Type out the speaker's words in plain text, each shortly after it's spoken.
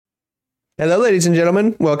Hello, ladies and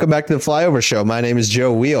gentlemen. Welcome back to the Flyover Show. My name is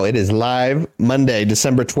Joe Wheel. It is live Monday,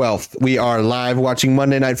 December 12th. We are live watching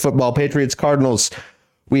Monday Night Football, Patriots, Cardinals.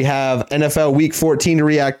 We have NFL Week 14 to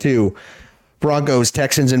react to. Broncos,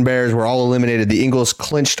 Texans, and Bears were all eliminated. The Eagles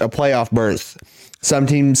clinched a playoff berth. Some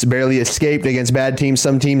teams barely escaped against bad teams.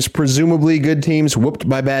 Some teams, presumably good teams, whooped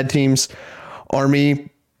by bad teams. Army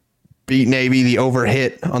beat Navy. The over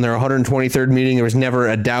hit on their 123rd meeting. There was never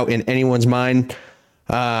a doubt in anyone's mind.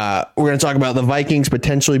 We're going to talk about the Vikings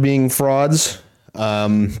potentially being frauds.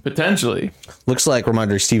 Potentially. Looks like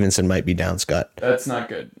Ramondre Stevenson might be down, Scott. That's not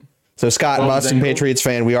good. So Scott, Boston Patriots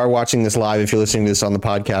fan, we are watching this live. If you're listening to this on the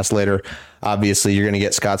podcast later, obviously you're going to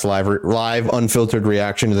get Scott's live unfiltered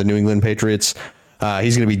reaction to the New England Patriots.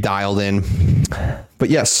 He's going to be dialed in. But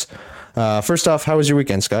yes, first off, how was your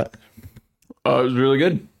weekend, Scott? It was really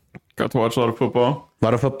good. Got to watch a lot of football. A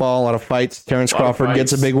lot of fights. Terrence Crawford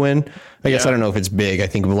gets a big win. I guess I don't know if it's big. I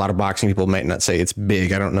think a lot of boxing people might not say it's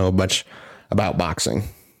big. I don't know much about boxing.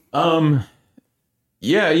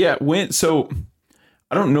 Yeah. So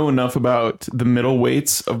I don't know enough about the middle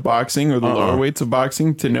weights of boxing or the lower weights of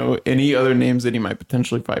boxing to know any other names that he might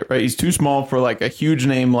potentially fight, right? He's too small for like a huge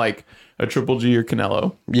name like a Triple G or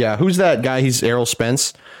Canelo. Yeah. Who's that guy? He's Errol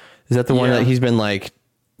Spence. Is that the one that he's been like...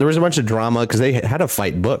 There was a bunch of drama because they had a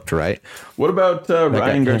fight booked, right? What about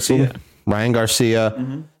Ryan Garcia? Ryan Garcia.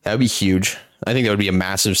 Mm-hmm. That would be huge. I think that would be a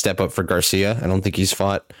massive step up for Garcia. I don't think he's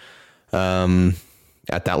fought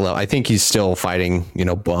at that level. I think he's still fighting,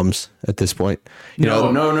 bums at this point.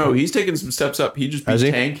 No. He's taking some steps up. He just beat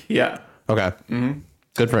Tank. Yeah. Okay. Mm-hmm.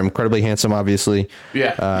 Good for him. Incredibly handsome, obviously.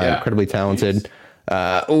 Yeah. Incredibly talented.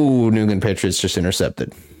 New England Patriots just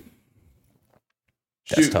intercepted.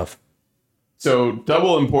 That's tough. So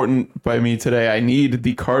double important by me today. I need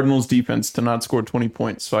the Cardinals defense to not score 20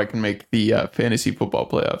 points so I can make the fantasy football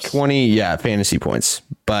playoffs. 20, fantasy points.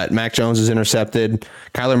 But Mac Jones is intercepted.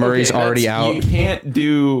 Kyler Murray's already out. You can't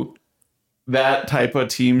do that type of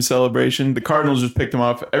team celebration. The Cardinals just picked him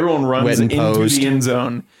off. Everyone runs into the end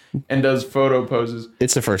zone and does photo poses.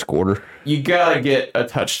 It's the first quarter. You got to get a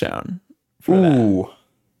touchdown. Ooh.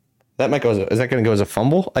 That might go is that going to go as a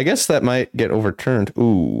fumble? I guess that might get overturned.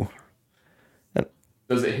 Ooh.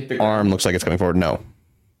 Does it hit the arm? Looks like it's coming forward. No.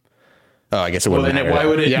 Oh, I guess it wouldn't matter. Why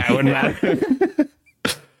would it? Yeah, it wouldn't matter.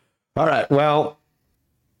 All right. Well,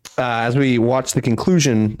 as we watch the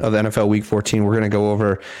conclusion of the NFL Week 14, we're going to go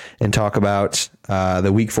over and talk about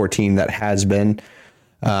the Week 14 that has been.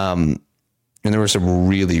 And there were some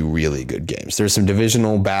really, really good games. There's some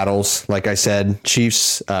divisional battles. Like I said,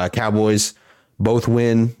 Chiefs, Cowboys, both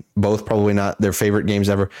win. Both probably not their favorite games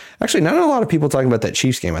ever. Actually, not a lot of people talking about that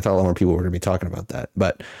Chiefs game. I thought a lot more people were going to be talking about that.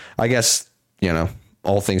 But I guess,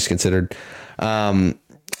 all things considered. But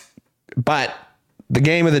the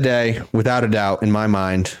game of the day, without a doubt, in my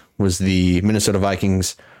mind, was the Minnesota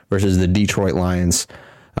Vikings versus the Detroit Lions.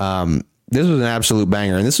 This was an absolute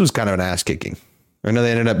banger, and this was kind of an ass kicking. I know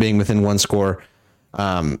they ended up being within one score.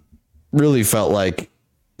 Really felt like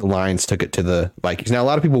the Lions took it to the Vikings. Now, a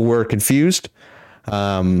lot of people were confused.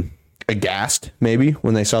 Aghast maybe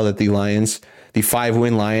when they saw that the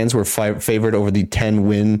 5-win Lions were favored over the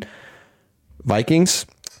 10-win Vikings.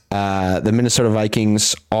 The Minnesota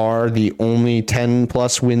Vikings are the only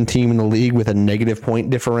 10+ win team in the league with a negative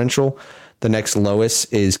point differential. The next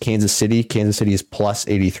lowest is Kansas City. Kansas City is plus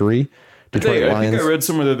 83. I think I read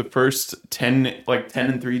somewhere they're the first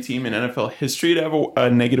 10-3 team in NFL history to have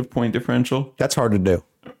a negative point differential. That's hard to do.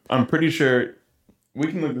 I'm pretty sure. We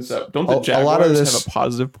can look this up. Don't the Jaguars have a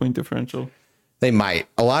positive point differential? They might.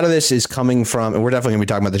 A lot of this is coming from, and we're definitely going to be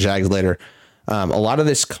talking about the Jags later. A lot of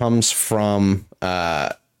this comes from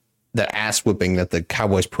the ass whipping that the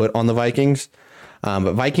Cowboys put on the Vikings.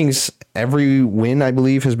 But Vikings, every win, I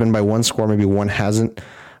believe, has been by one score. Maybe one hasn't.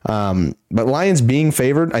 But Lions being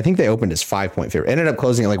favored, I think they opened as 5-point favorite. Ended up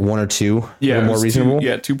closing at like 1 or 2. Yeah, more reasonable.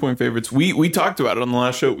 2-point favorites. We talked about it on the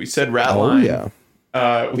last show. We said rat line. Yeah.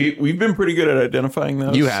 We've been pretty good at identifying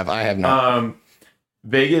those. You have. I have not.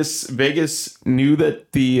 Vegas knew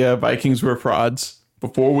that the Vikings were frauds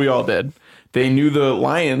before we all did. They knew the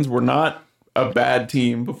Lions were not a bad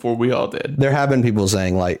team before we all did. There have been people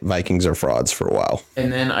saying like Vikings are frauds for a while.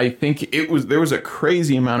 And then I think there was a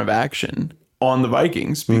crazy amount of action on the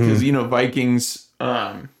Vikings because, Vikings,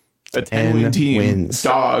 a 10-win team, wins.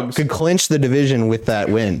 Dogs. Could clinch the division with that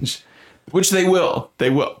win. Which they will. They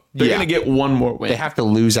will. They're going to get one more win. They have to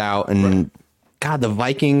lose out. And God, the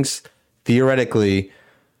Vikings theoretically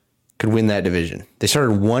could win that division. They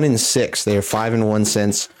started 1-6. They are 5-1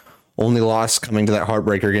 since. Only loss coming to that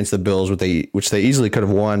heartbreaker against the Bills, which they easily could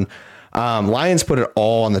have won. Lions put it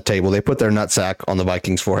all on the table. They put their nutsack on the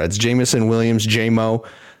Vikings' foreheads. Jamison Williams, J-Mo,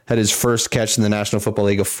 had his first catch in the National Football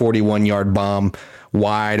League, a 41-yard bomb,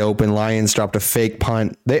 wide open. Lions dropped a fake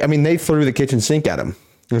punt. They threw the kitchen sink at him.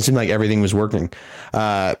 It seemed like everything was working.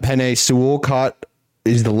 Penei Sewell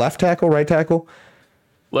is the left tackle, right tackle?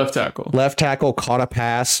 Left tackle. Left tackle caught a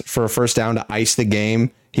pass for a first down to ice the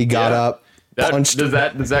game. He got up. Does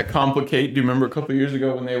that complicate? Do you remember a couple of years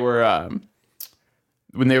ago when they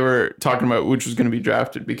were talking about which was going to be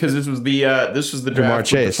drafted? Because this was the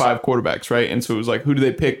draft with the 5 quarterbacks, right? And so it was like, who do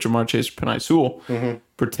they pick? Jamar Chase or Penei Sewell? Mm-hmm.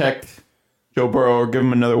 Protect Joe Burrow or give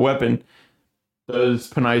him another weapon. Does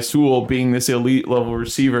Penei Sewell, being this elite level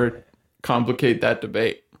receiver, complicate that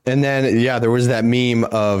debate? And then, there was that meme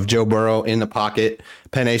of Joe Burrow in the pocket,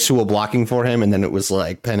 Penei Sewell blocking for him, and then it was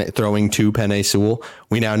like throwing to Penei Sewell.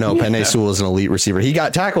 We now know Penei Sewell is an elite receiver. He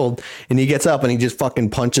got tackled, and he gets up, and he just fucking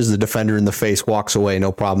punches the defender in the face, walks away,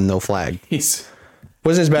 no problem, no flag. Wasn't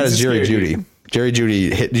as bad as Jerry Jeudy. Jerry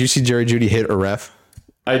Jeudy hit. Did you see Jerry Jeudy hit a ref?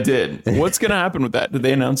 I did. What's going to happen with that? Did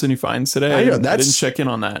they announce any fines today? I didn't check in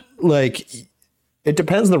on that. Like, it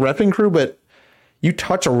depends on the reffing crew, but you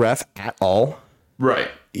touch a ref at all. Right.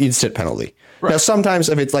 Instant penalty. Right. Now, sometimes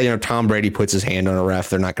if it's like, Tom Brady puts his hand on a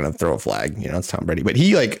ref, they're not going to throw a flag. It's Tom Brady. But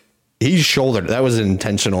he shouldered. That was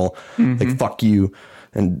intentional. Mm-hmm. Like, fuck you.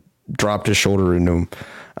 And dropped his shoulder into him.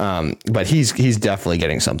 But he's definitely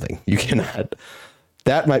getting something. You cannot.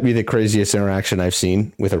 That might be the craziest interaction I've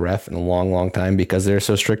seen with a ref in a long, long time because they're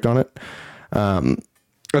so strict on it.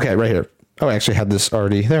 Okay, right here. Oh, I actually had this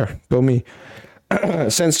already. There. Go me.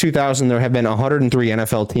 Since 2000, there have been 103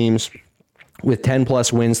 NFL teams with 10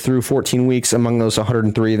 plus wins through 14 weeks. Among those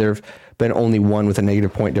 103, there have been only one with a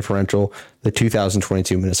negative point differential, the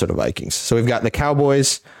 2022 Minnesota Vikings. So we've got the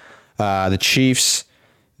Cowboys, the Chiefs,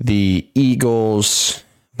 the Eagles,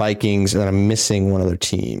 Vikings, and then I'm missing one other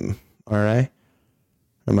team. All right.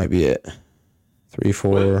 That might be it. 3,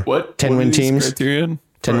 4, what? 10 win teams. Criterion?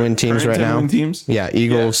 10 win teams right now. 10 win teams? Yeah.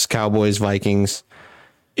 Eagles, Cowboys, Vikings.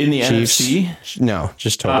 In the Chiefs. NFC? No,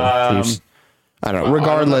 just total. Chiefs. I don't know.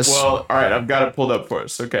 Regardless. Well, all right. I've got it pulled up for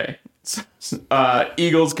us. Okay.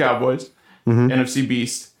 Eagles, Cowboys, NFC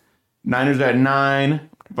Beast. Niners at 9.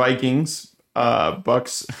 Vikings.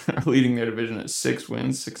 Bucks are leading their division at 6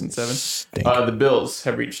 wins, 6 and 7. The Bills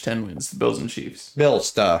have reached 10 wins. The Bills and Chiefs.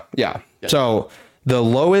 Bills, yeah. So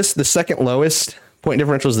the second lowest point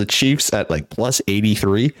differential is the Chiefs at like plus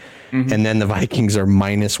 83. Mm-hmm. And then the Vikings are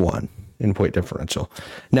 -1 in point differential.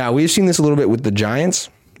 Now, we've seen this a little bit with the Giants.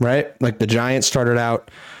 Right? Like the Giants started out,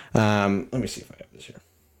 let me see if I have this here.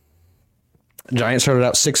 Giants started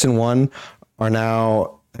out 6-1,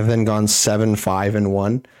 have then gone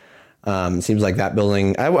 7-5-1. Seems like that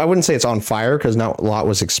building, I wouldn't say it's on fire because not a lot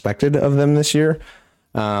was expected of them this year.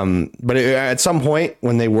 But at some point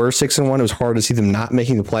when they were 6-1, it was hard to see them not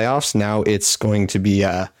making the playoffs. Now it's going to be,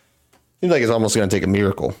 seems like it's almost going to take a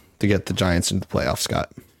miracle to get the Giants into the playoffs,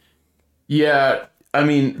 Scott. Yeah. I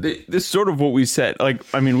mean, this is sort of what we said. Like,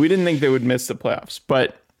 I mean, we didn't think they would miss the playoffs,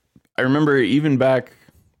 but I remember even back,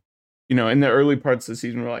 in the early parts of the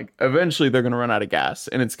season, we're like, eventually they're going to run out of gas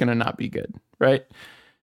and it's going to not be good, right?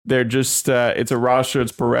 They're just, it's a roster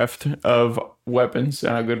that's bereft of weapons.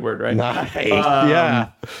 A good word, right? Nice.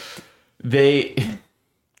 Yeah.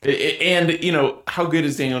 How good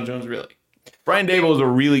is Daniel Jones really? Brian Daboll is a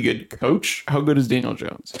really good coach. How good is Daniel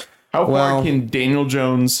Jones? How far can Daniel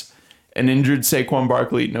Jones, an injured Saquon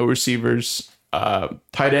Barkley, no receivers,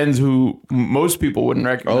 tight ends who most people wouldn't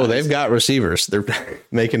recognize. Oh, they've got receivers. They're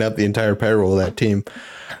making up the entire payroll of that team.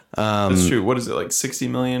 That's true. What is it, like $60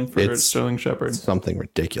 million for Sterling Shepard? Something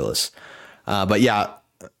ridiculous. But yeah,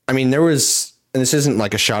 I mean, there was, and this isn't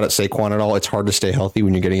like a shot at Saquon at all. It's hard to stay healthy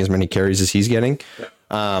when you're getting as many carries as he's getting.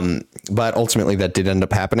 Yeah. But ultimately that did end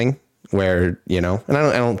up happening where, and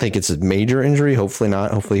I don't think it's a major injury. Hopefully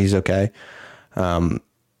not. Hopefully he's okay.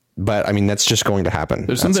 But I mean, that's just going to happen.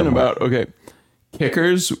 There's something about,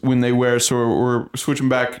 kickers when they wear, so we're switching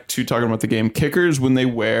back to talking about the game. Kickers when they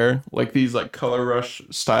wear like these like color rush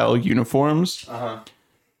style uniforms,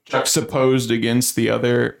 juxtaposed against the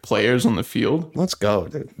other players on the field. Let's go,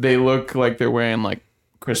 dude. They look like they're wearing like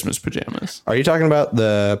Christmas pajamas. Are you talking about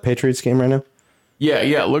the Patriots game right now?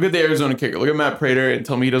 Yeah. Look at the Arizona kicker. Look at Matt Prater and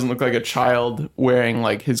tell me he doesn't look like a child wearing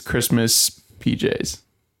like his Christmas PJs.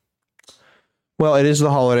 Well, it is the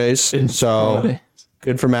holidays,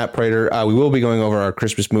 good for Matt Prater. We will be going over our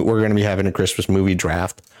Christmas movie. We're going to be having a Christmas movie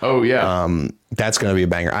draft. Oh yeah, that's going to be a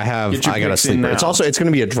banger. I got a sleeper. It's going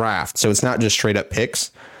to be a draft, so it's not just straight up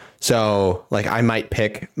picks. So like I might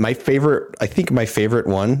pick my favorite. I think my favorite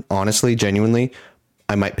one, honestly, genuinely,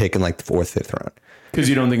 I might pick in like the 4th, 5th round. Because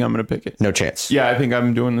you don't think I'm going to pick it? No chance. Yeah, I think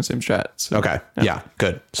I'm doing the same strat. So. Okay. Yeah,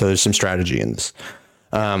 good. So there's some strategy in this.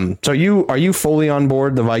 So are you fully on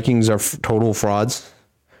board? The Vikings are total frauds,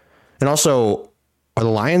 and also are the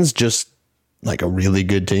Lions just like a really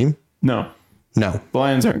good team? No, The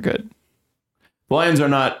Lions aren't good. The Lions are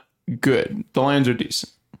not good. The Lions are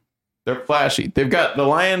decent. They're flashy. The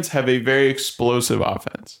Lions have a very explosive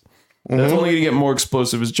offense. That's only going to get more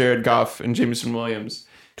explosive as Jared Goff and Jameson Williams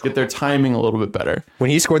get their timing a little bit better. When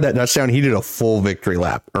he scored that touchdown, he did a full victory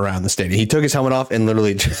lap around the stadium. He took his helmet off and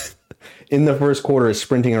literally in the first quarter is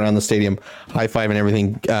sprinting around the stadium, high five and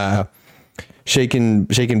everything, shaking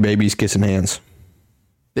babies, kissing hands.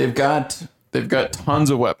 They've got tons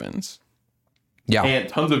of weapons. Yeah. And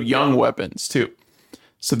tons of young weapons too.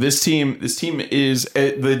 So this team is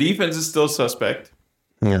the defense is still suspect.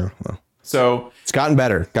 Yeah. Well, so it's gotten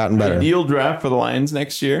better. Ideal draft for the Lions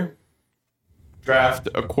next year. Draft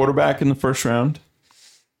a quarterback in the first round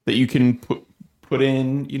that you can put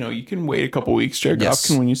in. You know, you can wait a couple weeks. Jared Goff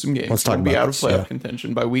can win you some games. Let's talk about be out of playoff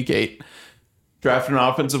contention by week 8. Draft an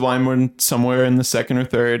offensive lineman somewhere in the second or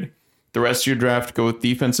third. The rest of your draft, go with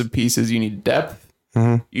defensive pieces. You need depth.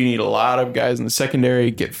 You need a lot of guys in the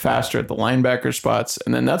secondary, get faster at the linebacker spots,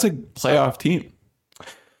 and then that's a playoff team.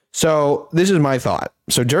 So this is my thought.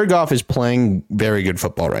 So Jared Goff is playing very good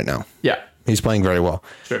football right now. Yeah. He's playing very well.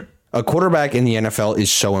 Sure. A quarterback in the NFL is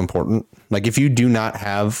so important. Like if you do not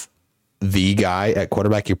have the guy at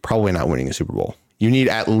quarterback, you're probably not winning a Super Bowl. You need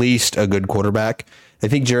at least a good quarterback. I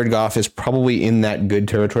think Jared Goff is probably in that good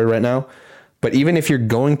territory right now. But even if you're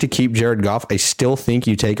going to keep Jared Goff, I still think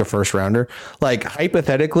you take a first rounder. Like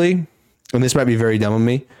hypothetically, and this might be very dumb of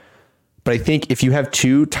me, but I think if you have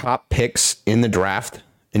 2 top picks in the draft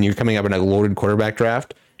and you're coming up in a loaded quarterback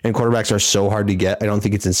draft, and quarterbacks are so hard to get, I don't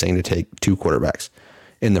think it's insane to take 2 quarterbacks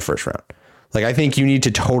in the first round. Like I think you need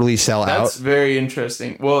to totally sell out. That's very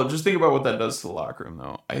interesting. Well, just think about what that does to the locker room,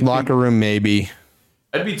 though. Locker room, maybe.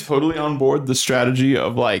 I'd be totally on board the strategy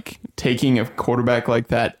of like taking a quarterback like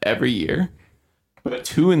that every year. But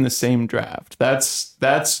 2 in the same draft. That's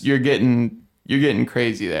you're getting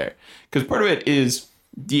crazy there. Because part of it is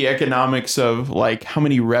the economics of like how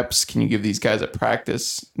many reps can you give these guys at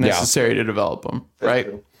practice necessary to develop them,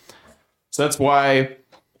 right? So that's why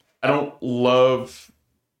I don't love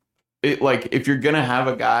it. Like if you're gonna have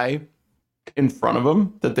a guy in front of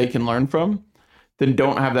them that they can learn from, then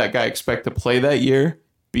don't have that guy expect to play that year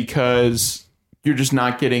because you're just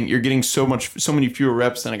not getting. You're getting so many fewer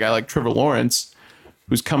reps than a guy like Trevor Lawrence,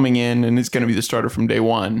 who's coming in and is going to be the starter from day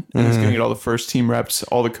one and is going to get all the first team reps,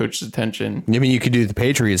 all the coach's attention. I mean, you could do the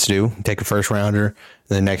Patriots do, take a first rounder, and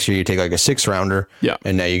then next year you take like a 6th rounder. Yeah.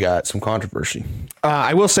 And now you got some controversy.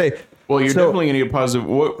 I will say, well, you're definitely going to get positive.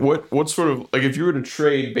 What sort of, like if you were to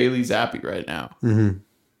trade Bailey Zappi right now,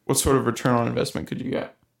 what sort of return on investment could you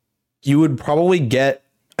get? You would probably get,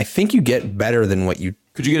 I think you get better than what you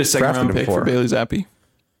could you get a second round pick for Bailey Zappi?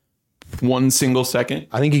 1 single second?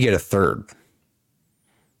 I think you get a 3rd.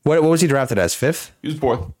 What was he drafted as? 5th? He was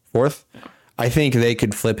 4th. 4th? Yeah. I think they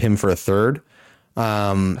could flip him for a 3rd.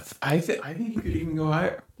 I think you could even go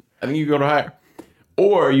higher. I think you go to higher.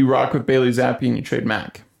 Or you rock with Bailey Zappi and you trade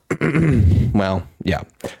Mac. Well, yeah.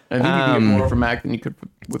 I think you can get more for Mac than you could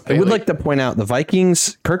with Bailey. I would like to point out the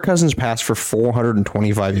Vikings, Kirk Cousins passed for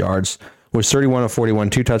 425 yards, was 31 of 41,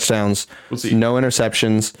 2 touchdowns, no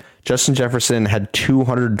interceptions. Justin Jefferson had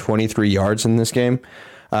 223 yards in this game.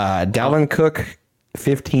 Dalvin Cook,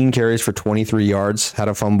 15 carries for 23 yards, had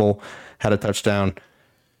a fumble, had a touchdown.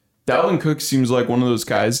 Dalvin Cook seems like one of those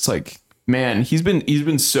guys. It's like, man, he's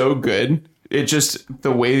been so good. It just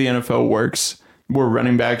the way the NFL works, where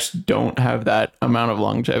running backs don't have that amount of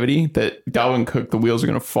longevity, that Dalvin Cook, the wheels are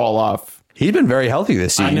going to fall off. He's been very healthy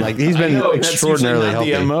this season. Like he's been extraordinarily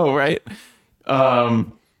healthy. The MO, right?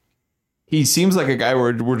 He seems like a guy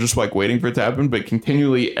where we're just like waiting for it to happen, but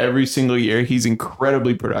continually every single year he's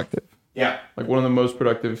incredibly productive. Yeah. Like one of the most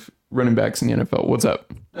productive running backs in the NFL. What's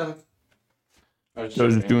up? I was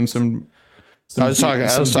just doing some I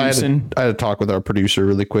had a talk with our producer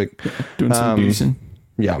really quick. Doing some deucing.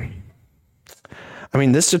 Yeah. I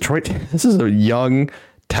mean, this is a young,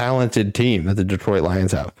 talented team that the Detroit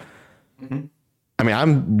Lions have. Mm-hmm. I mean,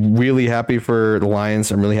 I'm really happy for the Lions.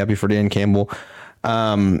 I'm really happy for Dan Campbell.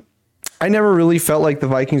 I never really felt like the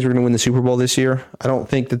Vikings were going to win the Super Bowl this year. I don't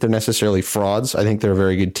think that they're necessarily frauds. I think they're a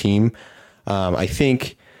very good team. I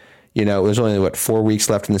think, there's only 4 weeks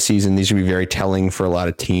left in the season. These would be very telling for a lot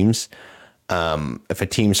of teams. If a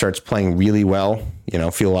team starts playing really well,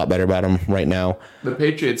 feel a lot better about them right now. The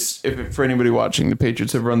Patriots, for anybody watching, the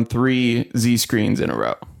Patriots have run 3 Z screens in a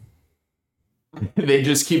row. They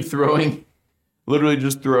just keep throwing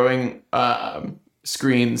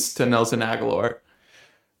screens to Nelson Aguilar.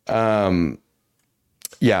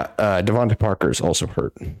 Yeah, Devontae Parker is also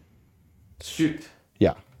hurt. Shoot.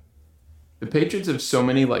 Yeah. The Patriots have so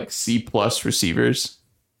many like C+ receivers.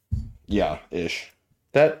 Yeah, ish.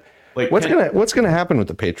 That Like what's gonna happen with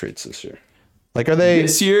the Patriots this year? Like,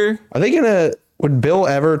 this year? Would Bill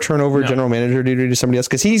ever turn over general manager duty to somebody else?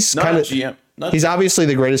 Because he's Not kind of GM. He's obviously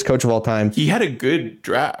the greatest coach of all time. He had a good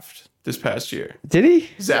draft this past year. Did he?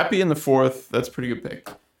 Zappy in the 4th. That's a pretty good pick.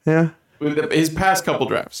 Yeah. With his past couple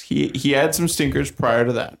drafts, he had some stinkers prior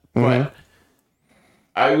to that. But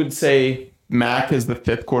I would say Mac as the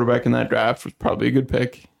 5th quarterback in that draft was probably a good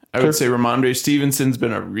pick. I would say Ramondre Stevenson's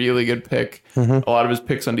been a really good pick. A lot of his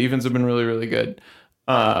picks on defense have been really, really good.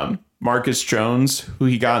 Marcus Jones, who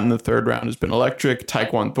he got in the 3rd round, has been electric.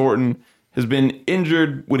 Tyquan Thornton has been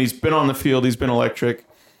injured. When he's been on the field, he's been electric.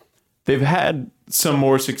 They've had some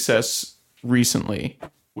more success recently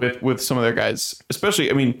with some of their guys. Especially,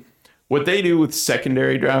 I mean, what they do with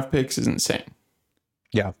secondary draft picks is insane.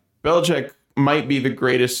 Yeah. Belichick might be the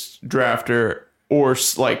greatest drafter or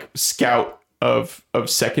like scout of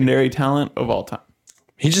secondary talent of all time.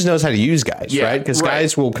 He just knows how to use guys, right? Because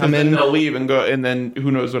guys will come in, they'll leave and go, and then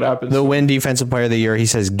who knows what happens. they'll win defensive player of the year. He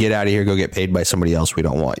says, "Get out of here, go get paid by somebody else. We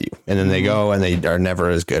don't want you." And then they go and they are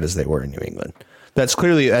never as good as they were in New England. That's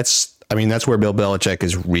where Bill Belichick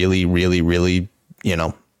is really, really, really,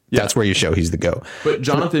 that's where you show he's the GOAT. But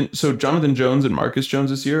Jonathan Jones and Marcus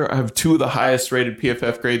Jones this year have 2 of the highest rated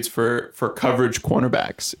PFF grades for coverage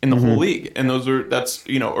cornerbacks in the whole league. And that's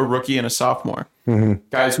a rookie and a sophomore.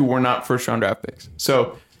 Guys who were not 1st round draft picks.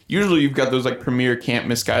 So usually you've got those like premier can't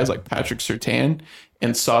miss guys like Patrick Surtain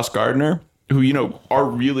and Sauce Gardner, who, are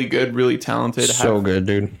really good, really talented. So good,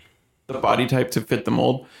 dude. The body type to fit the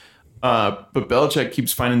mold. But Belichick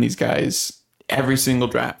keeps finding these guys every single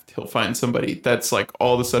draft. He'll find somebody that's like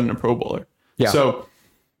all of a sudden a Pro Bowler. Yeah. So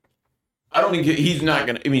I don't think he's not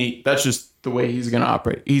going to, that's just the way he's going to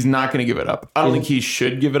operate. He's not going to give it up. I don't think he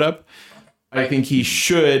should give it up. I think he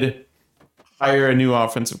should hire a new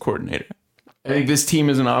offensive coordinator. I think this team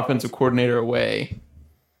is an offensive coordinator away,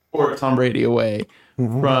 or Tom Brady away,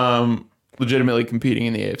 from legitimately competing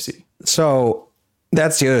in the AFC. So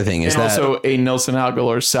that's the other thing is and that also a Nelson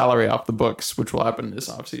Aguilar salary off the books, which will happen this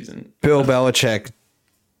offseason. Bill Belichick,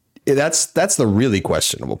 that's the really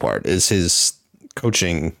questionable part is his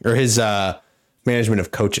coaching or his management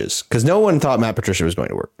of coaches. Because no one thought Matt Patricia was going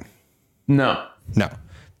to work. No.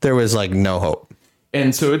 There was like no hope.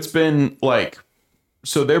 And so it's been like,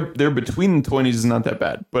 so they're between the 20s is not that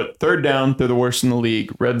bad, but 3rd down, they're the worst in the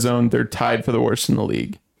league. Red zone, they're tied for the worst in the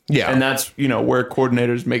league. Yeah. And that's, where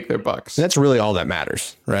coordinators make their bucks. That's really all that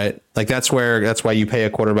matters, right? Like that's why you pay a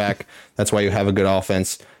quarterback. That's why you have a good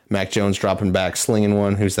offense. Mac Jones dropping back, slinging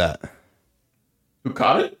one. Who's that? Who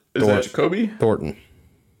caught it? Is that Jacoby? Thornton.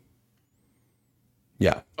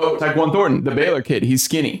 Yeah. Oh, Tyquan Thornton, the Baylor kid. He's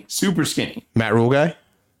skinny, super skinny. Matt Rule guy?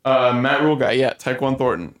 Matt Rule guy, yeah. Tyquan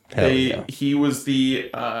Thornton. He was he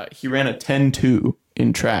ran a 10-2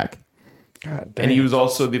 in track. God dang. And he was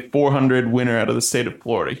also the 400 winner out of the state of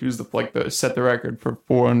Florida. He was set the record for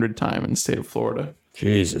 400 time in the state of Florida.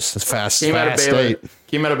 Jesus, that's fast. Came out of Baylor.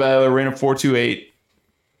 Came out of Baylor, ran a 4.28.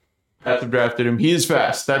 Pats have drafted him. He is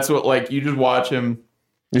fast. That's what you just watch him.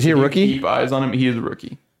 Is he a rookie? Keep eyes on him. He is a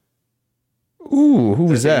rookie. Ooh, who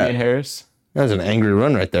was that? Damian Harris. That was an angry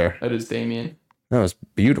run right there. That is Damian. That was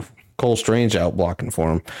beautiful. Cole Strange out blocking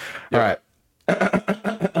for him. Yep. All right.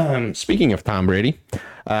 Speaking of Tom Brady,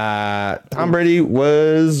 Tom Brady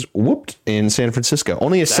was whooped in San Francisco.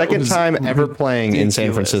 Only his second time ever playing in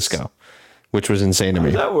San Francisco, which was insane to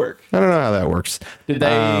me. How does that work? I don't know how that works. Did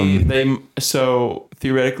they so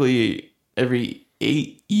theoretically every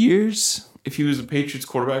 8 years, if he was a Patriots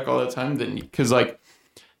quarterback all that time, then because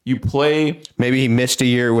you play. Maybe he missed a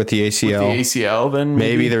year with the ACL. Then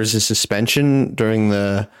maybe there's a suspension during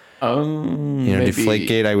the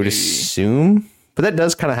Deflategate, I would assume. But that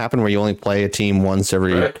does kind of happen where you only play a team once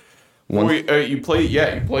every. Right. You'll play the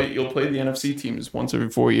NFC teams once every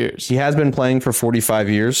 4 years. He has been playing for 45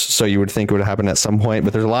 years, so you would think it would happen at some point.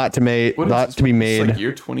 But there's a lot to be made. It's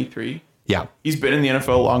year 23. Yeah, he's been in the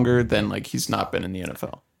NFL longer than he's not been in the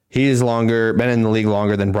NFL. He is been in the league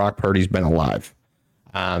longer than Brock Purdy's been alive.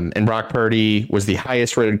 And Brock Purdy was the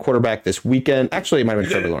highest rated quarterback this weekend. Actually, it might have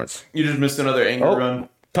been Trevor Lawrence. You just missed another angry run.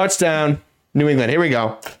 Touchdown, New England. Here we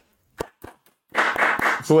go.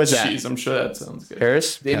 Who was that? Jeez, I'm sure that sounds good.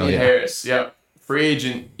 Harris? Damian Harris. Yep. Free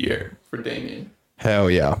agent year for Damian. Hell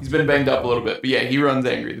yeah. He's been banged up a little bit, but yeah, he runs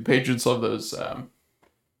angry. The Patriots love those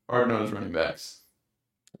hard-nosed running backs.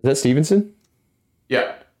 Is that Stevenson?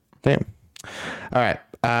 Yeah. Damn. All right.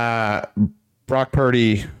 Brock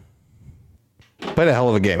Purdy played a hell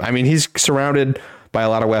of a game. I mean, he's surrounded by a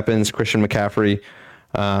lot of weapons. Christian McCaffrey.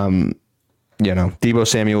 Deebo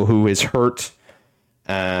Samuel, who is hurt.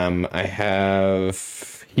 He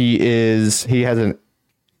has an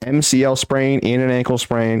MCL sprain and an ankle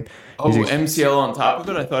sprain. MCL on top of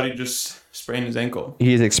it? I thought he just sprained his ankle.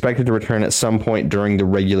 He is expected to return at some point during the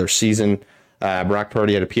regular season. Brock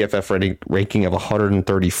Purdy had a PFF ranking of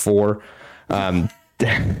 134.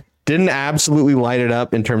 Didn't absolutely light it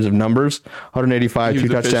up in terms of numbers. 185, 2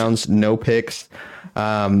 touchdowns, no picks.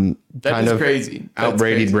 That is crazy. Out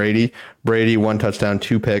Brady. Brady, 1 touchdown,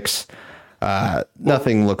 2 picks.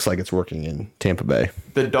 Nothing looks like it's working in Tampa Bay.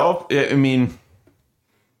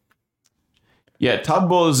 Todd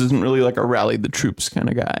Bowles isn't really like a rally the troops kind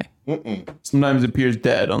of guy. Sometimes appears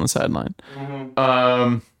dead on the sideline.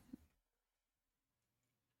 I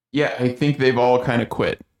think they've all kind of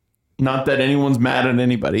quit. Not that anyone's mad at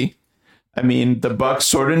anybody. I mean, the Bucs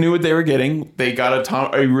sort of knew what they were getting. They got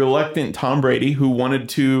a reluctant Tom Brady who wanted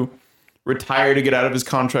to retire to get out of his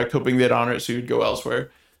contract, hoping they'd honor it so he would go elsewhere.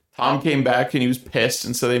 Tom came back and he was pissed,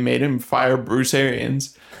 and so they made him fire Bruce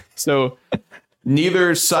Arians. So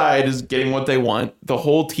neither side is getting what they want. The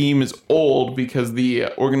whole team is old because the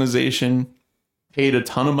organization paid a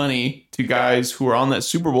ton of money to guys who are on that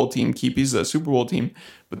Super Bowl team, keep that Super Bowl team.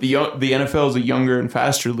 But the NFL is a younger and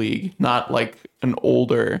faster league, not like an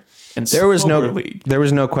older and slower league. There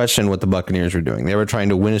was no question what the Buccaneers were doing. They were trying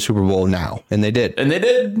to win a Super Bowl now, and they did.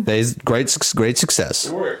 Great success.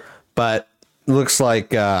 Sure. But looks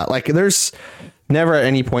like there's never at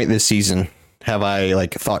any point this season have I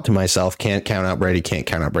thought to myself, can't count out Brady.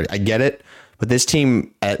 I get it, but this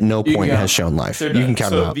team at no point has shown life. You can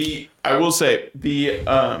count them out. I will say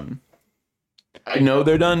I know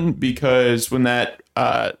they're done because when those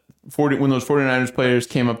 49ers players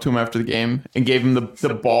came up to him after the game and gave him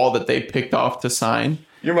the ball that they picked off to sign.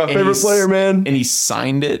 You're my favorite player, man. And he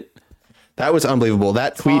signed it. That was unbelievable.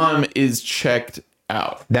 That tweet. Tom is checked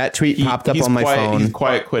out. That tweet popped up on my phone. He's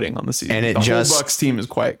quiet quitting on the season. And the whole Bucs team is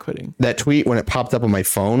quiet quitting. That tweet, when it popped up on my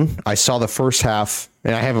phone, I saw the first half,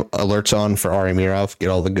 and I have alerts on for Ari Mirov, get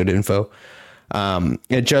all the good info.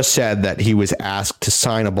 It just said that he was asked to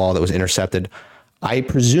sign a ball that was intercepted. I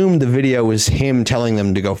presume the video was him telling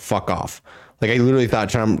them to go fuck off. I literally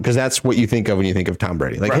thought Tom, because that's what you think of when you think of Tom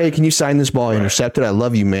Brady. Hey, can you sign this ball? I intercepted. I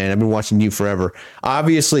love you, man. I've been watching you forever.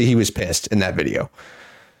 Obviously, he was pissed in that video.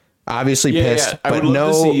 Pissed. Yeah. I would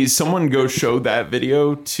love to see someone go show that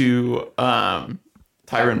video to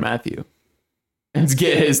Tyrann Mathieu and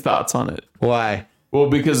get his thoughts on it. Why? Well,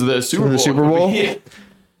 because of the Super Bowl. The Super Bowl? Yeah.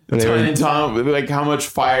 Tom, how much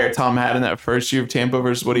fire Tom had in that first year of Tampa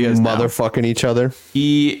versus what he has now. Motherfucking each other.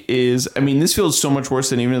 He is. I mean, this feels so much worse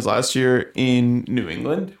than even his last year in New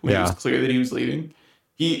England when it was clear that he was leaving.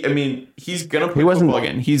 He's gonna play football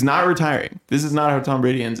again. He's not retiring. This is not how Tom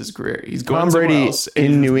Brady ends his career. He's going somewhere else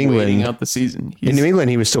in New England, waiting out the season. In New England,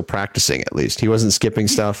 he was still practicing. At least he wasn't skipping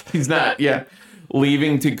stuff. He's not. Yeah,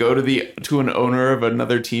 leaving to go to an owner of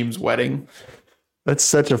another team's wedding. That's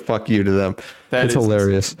such a fuck you to them. That's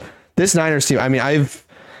hilarious. This Niners team. I mean, I've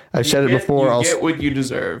said it before. You get what you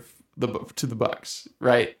deserve to the Bucs,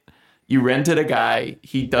 right? You rented a guy.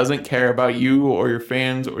 He doesn't care about you or your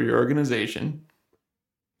fans or your organization.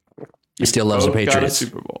 He still loves the Patriots. Got a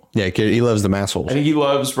Super Bowl. Yeah, he loves the massholes. I think he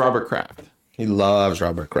loves Robert Kraft. And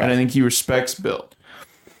I think he respects Bill.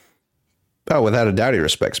 Oh, without a doubt, he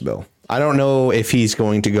respects Bill. I don't know if he's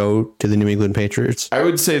going to go to the New England Patriots. I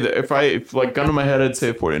would say that if gun to my head, I'd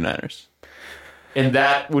say 49ers. And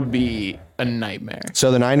that would be a nightmare.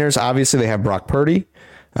 So the Niners, obviously, they have Brock Purdy,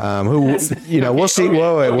 who, we'll see. We'll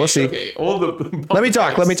see. Okay. Let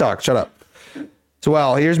me talk. Shut up.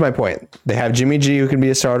 So, here's my point. They have Jimmy G, who can be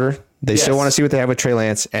a starter. They still want to see what they have with Trey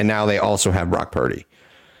Lance. And now they also have Brock Purdy.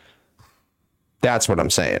 That's what I'm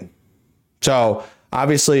saying. So,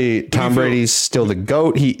 obviously, Tom Brady's still the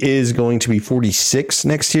GOAT. He is going to be 46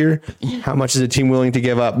 next year. How much is the team willing to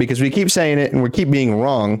give up? Because we keep saying it and we keep being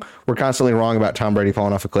wrong. We're constantly wrong about Tom Brady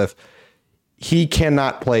falling off a cliff. He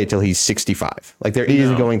cannot play till he's 65. There is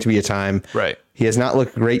going to be a time. Right. He has not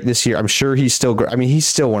looked great this year. I'm sure he's still great. I mean, he's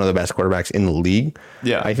still one of the best quarterbacks in the league.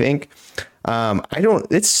 Yeah. I think.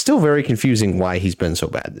 It's still very confusing why he's been so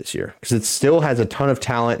bad this year, because it still has a ton of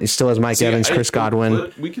talent. It still has Mike Evans, Chris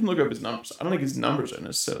Godwin. We can look up his numbers. I don't think his numbers are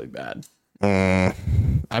necessarily bad.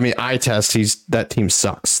 I mean, eye test. That team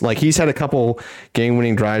sucks. He's had a couple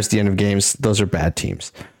game-winning drives at the end of games. Those are bad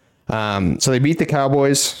teams. So they beat the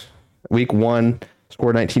Cowboys week 1,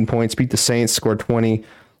 scored 19 points. Beat the Saints, scored 20.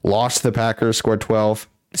 Lost to the Packers, scored 12.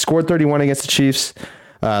 Scored 31 against the Chiefs.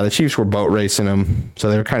 The Chiefs were boat racing him, so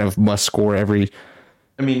they're kind of must score every.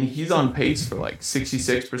 I mean, he's on pace for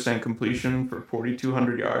 66% completion for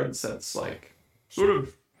 4,200 yards. That's sort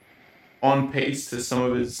of on pace to some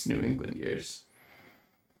of his New England years.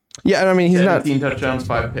 Yeah, I mean, he's 17 touchdowns,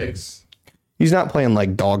 5 picks. He's not playing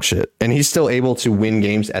like dog shit, and he's still able to win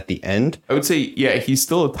games at the end. I would say, yeah, he's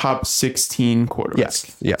still a top 16 quarterback.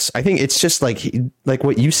 Yes. I think it's just like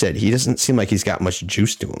what you said. He doesn't seem like he's got much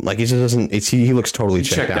juice to him. Like he just doesn't. He looks totally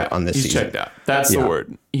checked out on this season. He's checked out. That's the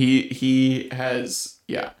word. He has.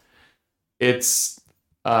 Yeah, it's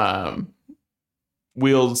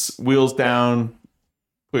wheels down.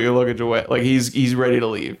 Put your luggage away. Like he's ready to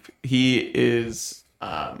leave. He is.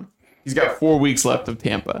 He's got 4 weeks left of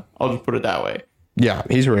Tampa. I'll just put it that way. Yeah,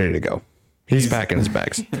 he's ready to go. He's packing his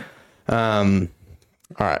bags. All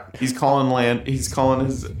right. He's calling land. He's calling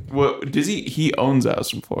his. What does he? He owns a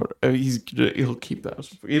house in Florida. He'll keep the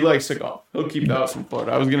house. He likes to golf. He'll keep the house in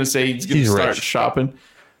Florida. I was gonna say he's gonna start shopping,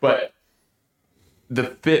 but the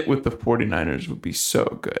fit with the 49ers would be so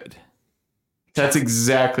good. That's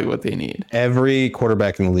exactly what they need. Every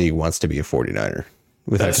quarterback in the league wants to be a 49er.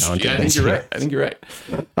 With how talented I think you're right. I think you're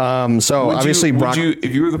right. So obviously, Brock.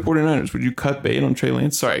 If you were the 49ers, would you cut bait on Trey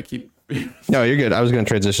Lance? Sorry, I keep. No, you're good. I was going to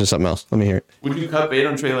transition to something else. Let me hear it. Would you cut bait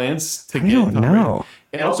on Trey Lance to get Tom Brady?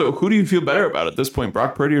 And also, who do you feel better about at this point,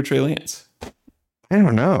 Brock Purdy or Trey Lance? I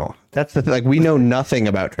don't know. That's the thing. Like, we know nothing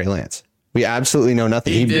about Trey Lance. We absolutely know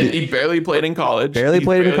nothing. He barely played in college. Barely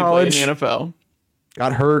played in college. In the NFL.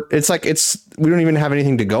 Got hurt. We don't even have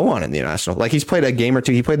anything to go on in the national. Like he's played a game or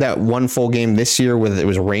two. He played that one full game this year where it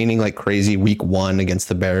was raining like crazy week 1 against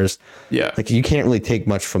the Bears. Yeah. Like you can't really take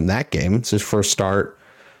much from that game. It's his first start.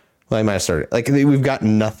 Well, I might have started. Like we've got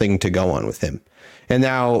nothing to go on with him. And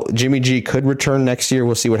now Jimmy G could return next year.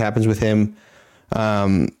 We'll see what happens with him.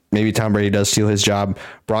 Maybe Tom Brady does steal his job.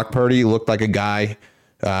 Brock Purdy looked like a guy.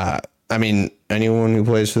 I mean, anyone who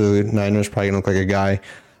plays for the Niners probably gonna look like a guy.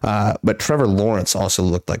 But Trevor Lawrence also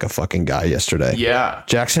looked like a fucking guy yesterday. Yeah.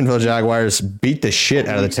 Jacksonville Jaguars beat the shit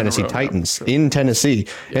out of the Tennessee Titans in Tennessee.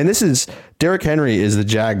 Yeah. And this is Derrick Henry is the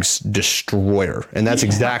Jags destroyer. And that's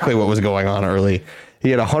exactly what was going on early. He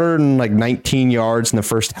had 119 yards in the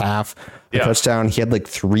first half, a touchdown. He had like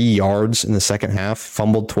 3 yards in the second half,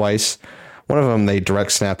 fumbled twice. One of them, they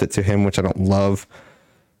direct snapped it to him, which I don't love.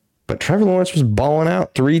 But Trevor Lawrence was balling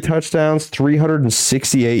out. 3 touchdowns,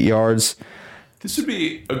 368 yards. This would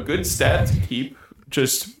be a good stat to keep,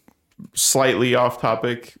 just slightly off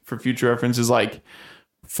topic for future reference, is like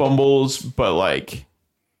fumbles, but like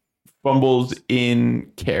fumbles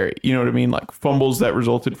in carry. You know what I mean? Like fumbles that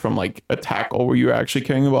resulted from like a tackle where you were actually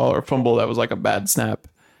carrying the ball, or a fumble that was like a bad snap.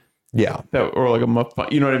 Yeah. Or like a muff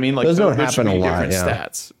punt. You know what I mean? Like those don't happen a lot. Different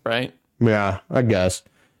stats, right? Yeah, I guess.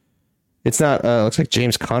 It's not, looks like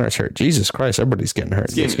James Conner's hurt. Jesus Christ, everybody's getting hurt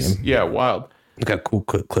in this game. Yeah, wild. Look how cool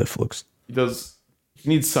Cliff looks. He does. He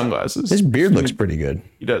needs sunglasses. His beard looks pretty good.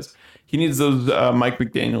 He does. He needs those Mike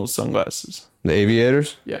McDaniels sunglasses. The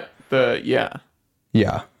aviators? Yeah.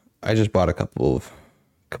 Yeah. I just bought a couple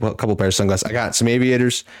pairs of sunglasses. I got some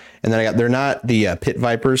aviators, and then they're not the pit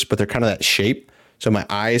vipers, but they're kind of that shape. So my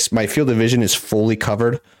field of vision is fully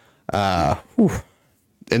covered. And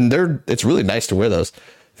it's really nice to wear those.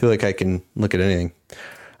 I feel like I can look at anything.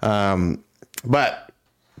 But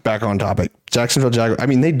back on topic, Jacksonville Jaguars. I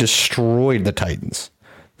mean, they destroyed the Titans.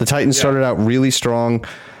 The Titans started out really strong.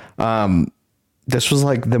 This was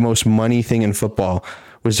like the most money thing in football,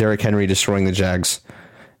 was Derrick Henry destroying the Jags,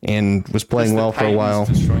 and was playing well for a while.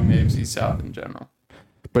 Destroying the AFC South in general,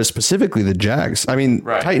 but specifically the Jags. I mean,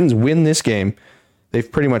 Titans win this game,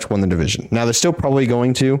 they've pretty much won the division. Now they're still probably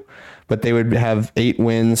going to, but they would have 8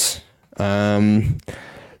 wins.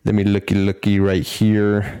 Let me looky right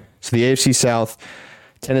here. So the AFC South.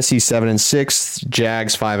 Tennessee 7-6,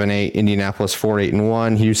 Jags 5-8, Indianapolis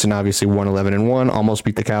 4-8-1, Houston obviously 1-11-1, almost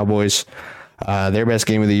beat the Cowboys. Their best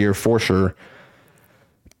game of the year for sure.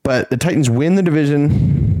 But the Titans win the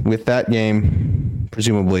division with that game,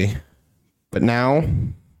 presumably. But now,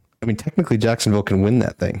 I mean, technically Jacksonville can win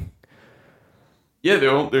that thing. Yeah,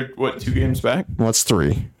 they're what, 2 games back? Well, it's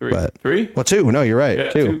 3. 3? But, 3? Well, 2. No, you're right.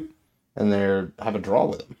 Yeah, 2. And they have a draw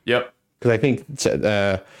with them. Yep. Because I think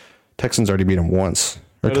Texans already beat them once.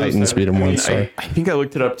 Or Titans beat them once. I think I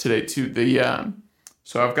looked it up today too.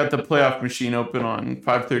 So I've got the playoff machine open on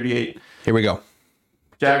 538. Here we go.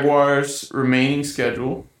 Jaguars remaining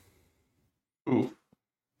schedule. Ooh,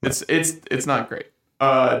 it's not great.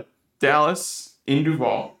 Dallas in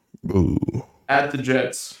Duval. Ooh. At the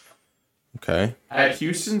Jets. Okay. At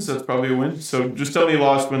Houston, so that's probably a win. So just tell me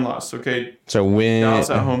loss, win, loss. Okay. So win.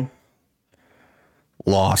 Dallas at home.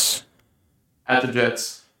 Loss. At the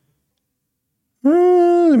Jets.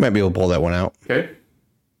 They might be able to pull that one out. Okay.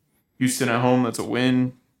 Houston at home, that's a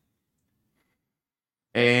win.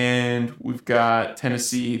 And we've got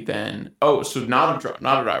Tennessee then. Oh, so not a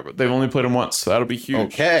draw. They've only played them once, so that'll be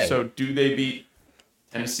huge. Okay. So do they beat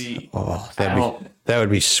Tennessee? Oh, that would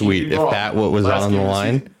be sweet if that what was on the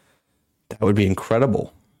line. That would be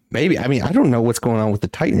incredible. Maybe. I mean, I don't know what's going on with the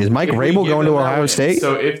Titans. Is Mike Vrabel going to Ohio State?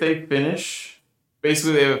 So if they finish,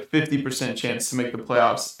 basically they have a 50% chance to make the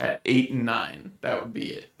playoffs at 8-9. That would be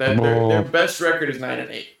it. Their best record is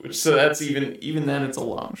 9-8, which so that's even then it's a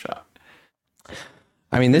long shot.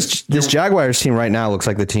 I mean, this Jaguars team right now looks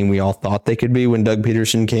like the team we all thought they could be when Doug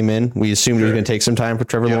Peterson came in. We assumed it was going to take some time for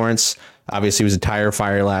Trevor Lawrence. Obviously, he was a tire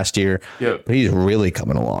fire last year, but he's really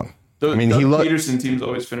coming along. Peterson teams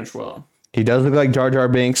always finish well. He does look like Jar Jar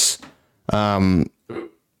Binks. Trevor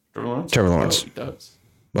Lawrence? Trevor Lawrence. Oh, he does.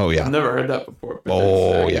 Oh, yeah. I've never heard that before.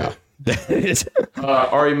 Oh, yeah.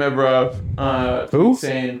 Ari Mevrov. Who?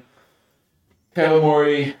 Saying Kyler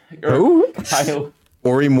Murray. Who?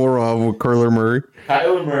 Ori Morov with Kyler Murray.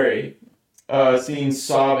 Kyler Murray seen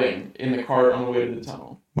sobbing in the cart on the way to the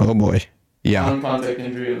tunnel. Oh, boy. Yeah. Non-contact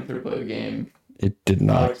injury in the third play of the game. It did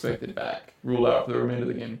not. Expected back. Ruled out for the remainder of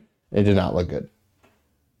the game. It did not look good.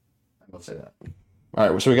 I will say that. All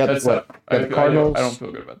right, so we got the Cardinals. I don't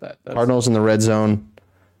feel good about that. Cardinals in the red zone.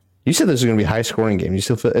 You said this was going to be a high-scoring game. You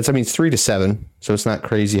still feel it's 3-7, so it's not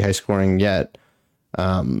crazy high-scoring yet.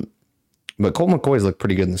 But Colt McCoy's looked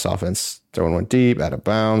pretty good in this offense. Throwing one deep, out of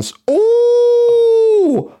bounds.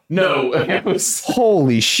 Oh! No. It was...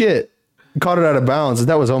 Holy shit. Caught it out of bounds.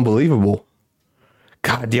 That was unbelievable.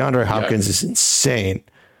 God, DeAndre Hopkins is insane.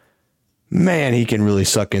 Man, he can really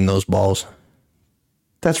suck in those balls.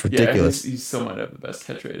 That's ridiculous. He still might have the best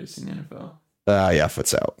catch rate I've seen in the NFL. Yeah,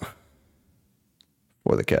 foot's out.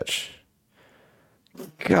 For the catch.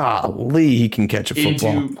 Golly, he can catch a football.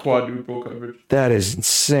 Into quadruple coverage. That is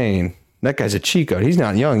insane. That guy's a cheat code. He's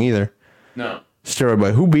not young either. No. Steroid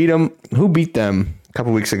boy. Who beat him? Who beat them a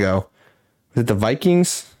couple weeks ago? Was it the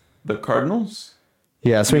Vikings? The Cardinals?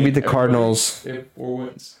 Yeah, somebody beat the Cardinals. They have 4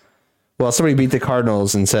 wins. Well, somebody beat the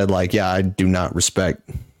Cardinals and said, I do not respect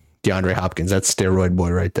DeAndre Hopkins. That's steroid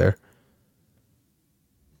boy right there.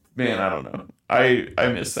 Man, I don't know. I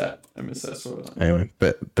miss that. I miss that sort of. Anyway,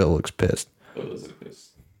 Bill looks pissed. Bill does look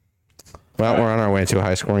pissed. Well, we're on our way to a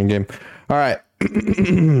high-scoring game. All right.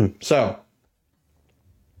 So,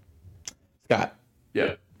 Scott.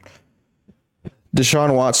 Yeah.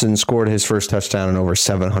 Deshaun Watson scored his first touchdown in over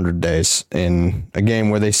 700 days in a game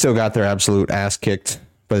where they still got their absolute ass kicked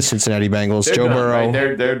by the Cincinnati Bengals. They're Joe done, Burrow.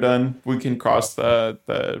 Right? They're done. We can cross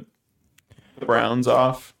the Browns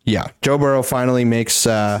off. Yeah. Joe Burrow finally breaks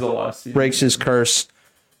his curse,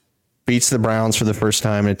 beats the Browns for the first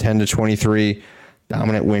time in a 10-23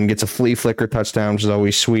 dominant win, gets a flea flicker touchdown, which is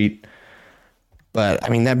always sweet. But, I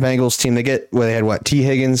mean, that Bengals team, they had T.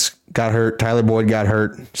 Higgins got hurt. Tyler Boyd got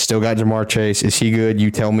hurt. Still got Jamar Chase. Is he good?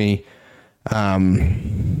 You tell me. I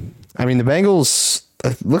mean, the Bengals,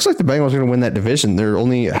 it looks like the Bengals are going to win that division. They're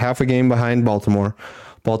only half a game behind Baltimore.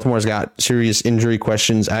 Baltimore's got serious injury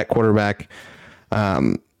questions at quarterback. Are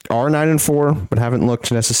 9-4, but haven't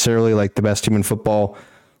looked necessarily like the best team in football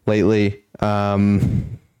lately.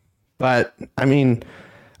 But, I mean,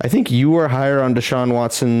 I think you are higher on Deshaun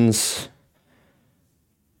Watson's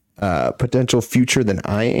potential future than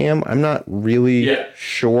I am. I'm not really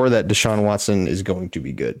sure that Deshaun Watson is going to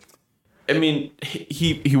be good. I mean,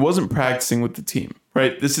 he wasn't practicing with the team,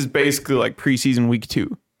 right? This is basically like preseason week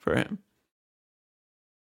 2 for him.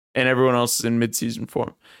 And everyone else is in midseason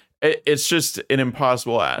form. It's just an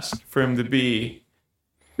impossible ask for him to be,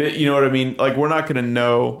 you know what I mean? Like, we're not going to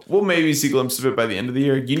know. We'll maybe see glimpses of it by the end of the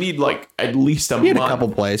year. You need at least a month. He had a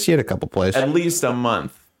couple plays. At least a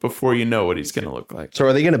month before you know what he's going to look like. So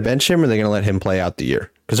are they going to bench him or are they going to let him play out the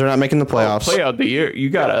year? Because they're not making the playoffs. Play out the year.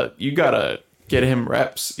 You gotta get him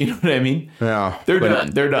reps. You know what I mean? Yeah. They're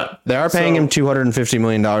done. They are paying him $250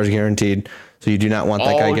 million guaranteed. So you do not want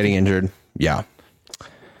that guy getting injured. Yeah.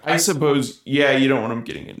 I suppose, you don't want him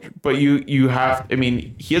getting injured. But you have, I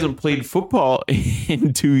mean, he hasn't played football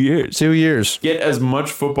in 2 years. 2 years. Get as much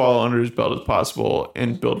football under his belt as possible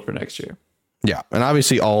and build for next year. Yeah. And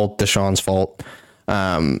obviously all Deshaun's fault.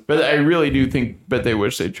 But I really do think they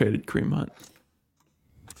wish they traded Kareem Hunt.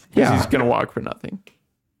 Yeah. He's going to walk for nothing.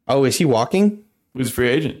 Oh, is he walking? He was a free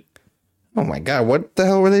agent. Oh, my God. What the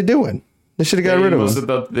hell were they doing? They should have got rid of him.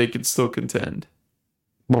 Thought they could still contend.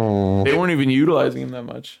 Oh. They weren't even utilizing him that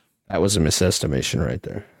much. That was a misestimation right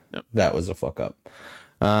there. Yep. That was a fuck up.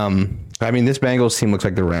 I mean, this Bengals team looks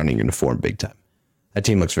like they're rounding into form big time. That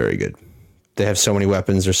team looks very good. They have so many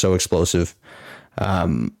weapons. They're so explosive. I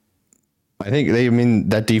think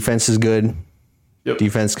that defense is good. Yep.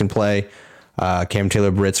 Defense can play. Cam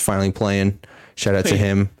Taylor-Britt's finally playing. Shout out to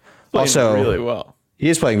him. Also, really well. He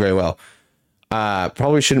is playing very well.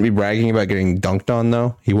 Probably shouldn't be bragging about getting dunked on,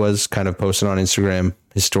 though. He was kind of posting on Instagram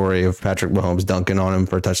his story of Patrick Mahomes dunking on him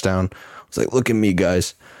for a touchdown. I was like, look at me,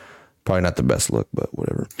 guys. Probably not the best look, but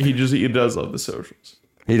whatever. He does love the socials.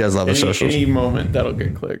 He does love the socials. Any moment that'll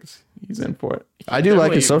get clicks, he's in for it. I do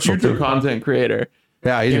like his social future too. Content creator.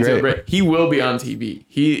 Yeah, he's great. He will be on TV.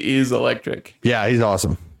 He is electric. Yeah, he's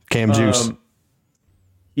awesome. Cam Juice.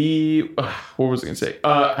 What was I gonna say?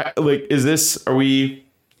 Are we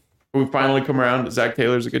finally come around? Zach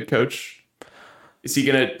Taylor's a good coach. Is he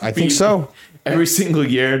gonna? I think so. Every single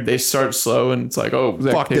year they start slow, and it's like, oh,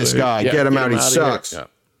 Zach fuck Taylor. this guy, get him out. He sucks. Yeah.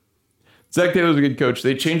 Zach Taylor's a good coach.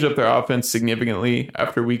 They changed up their offense significantly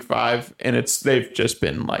after week 5, and they've just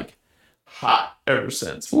been like hot ever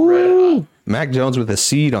since. Red hot. Mac Jones with a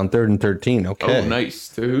seed on 3rd and 13. Okay. Oh, nice.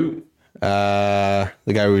 To who?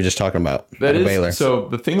 The guy we were just talking about. That is Baylor. So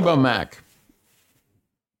the thing about Mac,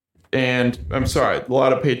 and I'm sorry, a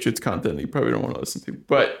lot of Patriots content that you probably don't want to listen to,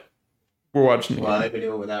 but we're watching the game. They've been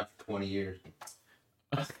dealing with that for 20 years.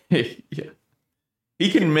 Yeah.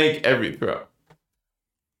 He can make every throw.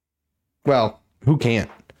 Well, who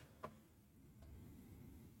can't?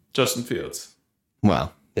 Justin Fields.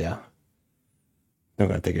 Well, yeah. I'm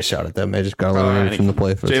going to take a shot at them. They just got eliminated from the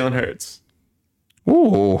play. Jalen Hurts.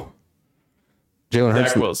 Ooh. Jalen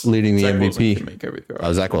Hurts Wilson. leading the Zach MVP. Wilson can make every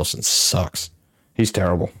throw. Zach Wilson sucks. He's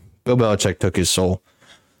terrible. Bill Belichick took his soul.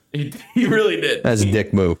 He really did. That's a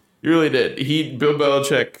dick move. He really did. Bill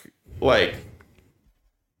Belichick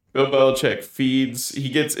feeds. He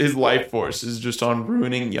gets his life force is just on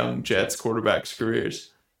ruining young Jets quarterbacks'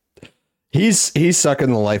 careers. He's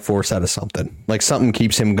sucking the life force out of something. Like something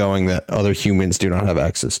keeps him going that other humans do not have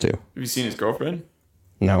access to. Have you seen his girlfriend?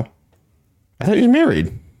 No. I thought he was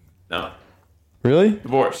married. No. Really?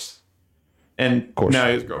 Divorced. And of course. Now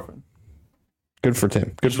he has a girlfriend. Good for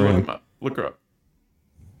Tim. Good Just for him. Look her up.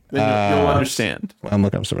 Then you'll understand. I'm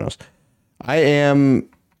looking up someone else. I am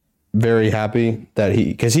very happy that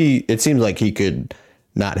it seems like he could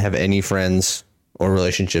not have any friends or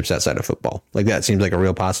relationships outside of football. Like that seems like a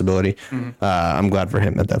real possibility. Mm-hmm. I'm glad for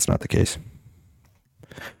him that that's not the case.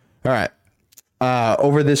 All right.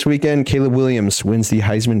 Over this weekend, Caleb Williams wins the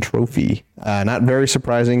Heisman Trophy. Not very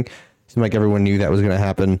surprising. Seemed like everyone knew that was going to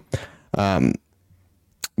happen.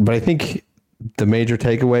 But I think the major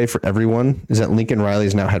takeaway for everyone is that Lincoln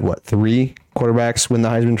Riley's now had 3 quarterbacks win the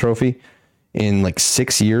Heisman Trophy in like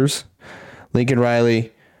 6 years. Lincoln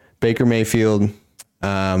Riley, Baker Mayfield,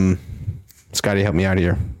 Scotty, help me out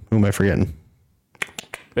here. Who am I forgetting?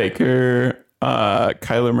 Baker,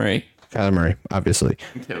 Kyler Murray. Kyler Murray, obviously.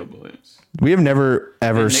 And Caleb Williams. We have never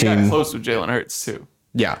ever seen. Got close with Jalen Hurts too.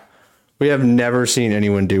 Yeah, we have never seen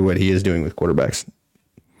anyone do what he is doing with quarterbacks.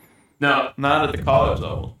 No, not at the college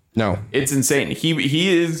level. No, it's insane. He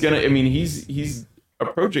is gonna. I mean, he's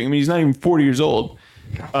approaching. I mean, he's not even 40 years old.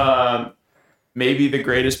 Maybe the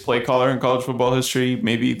greatest play caller in college football history.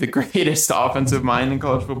 Maybe the greatest offensive mind in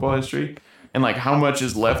college football history. And like, how much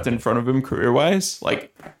is left in front of him career wise?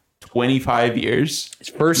 Like 25 years. His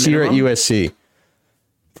first year at USC.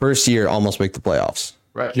 First year, almost make the playoffs.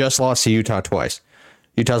 Right. Just lost to Utah twice.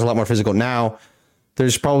 Utah's a lot more physical. Now,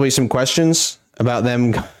 there's probably some questions about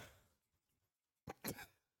them.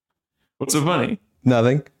 What's so funny?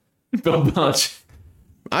 Nothing. Bill Belichick.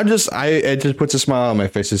 It just puts a smile on my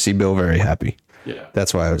face to see Bill very happy. Yeah.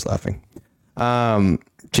 That's why I was laughing.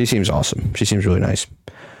 She seems awesome. She seems really nice.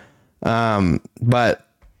 But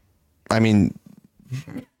I mean,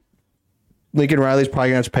 Lincoln Riley's probably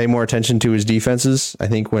gonna have to pay more attention to his defenses, I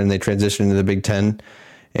think, when they transition into the Big Ten.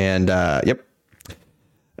 And yep.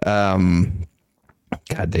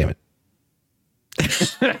 God damn it.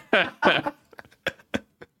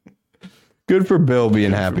 Good for Bill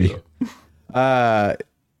being happy.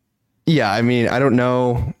 Yeah, I mean, I don't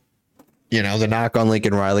know. You know, the knock on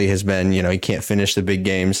Lincoln Riley has been, he can't finish the big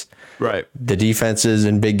games. Right. The defenses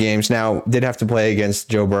in big games. Now, did have to play against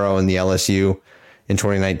Joe Burrow and the LSU in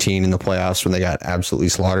 2019 in the playoffs when they got absolutely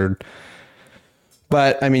slaughtered.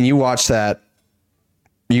 But, I mean, you watch that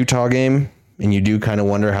Utah game, and you do kind of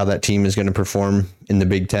wonder how that team is going to perform in the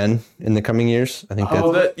Big Ten in the coming years. I think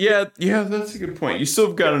that's a good point. You still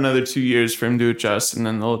have got another 2 years for him to adjust, and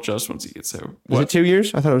then they'll adjust once he gets there. Was it 2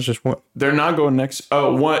 years? I thought it was just one. They're not going next.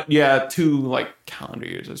 Oh, one. Yeah, 2 like calendar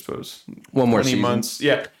years, I suppose. One more season. Months.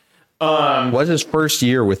 Yeah. Was his first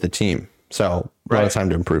year with the team, so a lot of time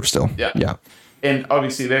to improve still. Yeah. And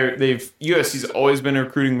obviously, USC's always been a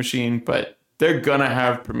recruiting machine, but they're gonna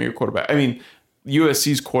have premier quarterback. I mean,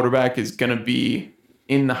 USC's quarterback is going to be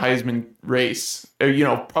in the Heisman race, or,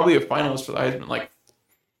 probably a finalist for the Heisman like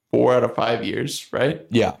 4 out of 5 years, right?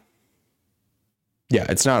 Yeah. Yeah,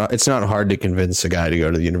 it's not hard to convince a guy to go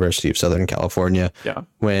to the University of Southern California. Yeah.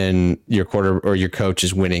 When your your coach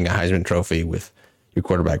is winning a Heisman Trophy with your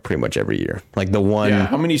quarterback pretty much every year. Like the one. Yeah.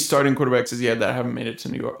 How many starting quarterbacks has he had that haven't made it to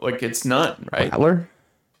New York? Like it's none, right?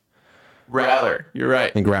 Rattler. You're right.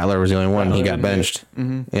 I think Rattler was the only one. He got benched.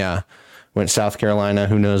 Mm-hmm. Yeah. Went to South Carolina.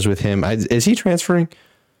 Who knows with him? Is he transferring?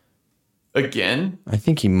 Again? I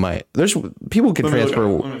think he might. There's people can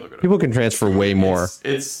transfer. People can transfer way more.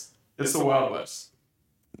 It's the Wild West.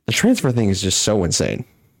 The transfer thing is just so insane.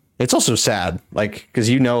 It's also sad, like because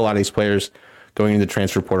a lot of these players going into the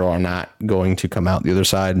transfer portal are not going to come out the other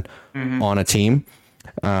side on a team.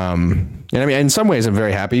 And I mean, in some ways, I'm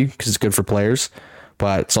very happy because it's good for players,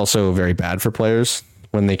 but it's also very bad for players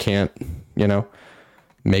when they can't,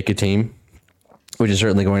 make a team, which is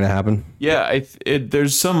certainly going to happen. Yeah,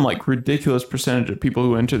 there's some like ridiculous percentage of people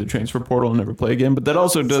who enter the transfer portal and never play again, but that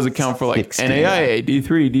also does account for like NAIA,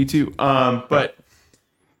 D3, D2. But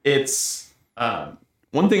it's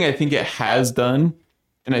one thing I think it has done,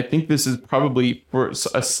 and I think this is probably for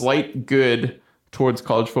a slight good towards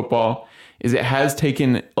college football, is it has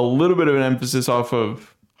taken a little bit of an emphasis off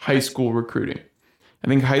of high school recruiting. I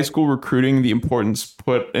think high school recruiting, the importance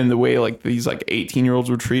put in the way like these like 18-year-olds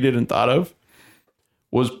were treated and thought of,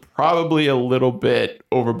 was probably a little bit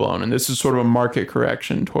overblown. And this is sort of a market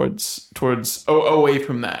correction towards away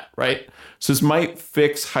from that, right? So this might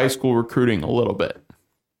fix high school recruiting a little bit.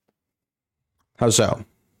 How so?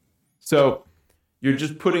 So you're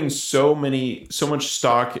just putting so much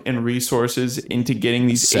stock and resources into getting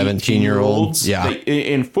these 17-year-olds. Yeah.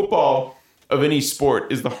 In football of any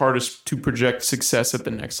sport is the hardest to project success at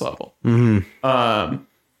the next level. Mm-hmm.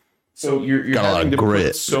 So you're having to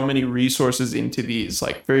put so many resources into these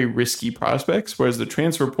like very risky prospects, whereas the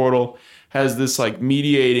transfer portal has this like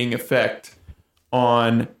mediating effect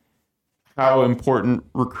on how important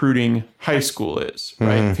recruiting high school is,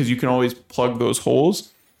 right? Because you can always plug those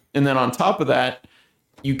holes. And then on top of that,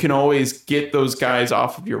 you can always get those guys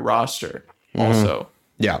off of your roster also.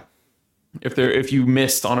 Yeah. If you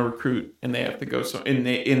missed on a recruit and they have to go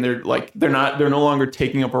they're no longer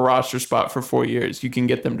taking up a roster spot for 4 years, you can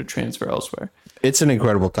get them to transfer elsewhere. It's an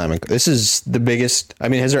incredible time. This is the biggest. I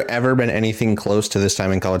mean, has there ever been anything close to this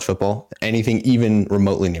time in college football? Anything even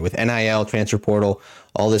remotely new with NIL, transfer portal,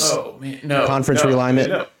 all this conference realignment?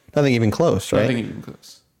 No. Nothing even close, right? Nothing even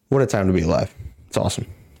close. What a time to be alive. It's awesome.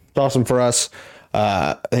 It's awesome for us.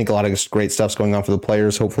 I think a lot of great stuff's going on for the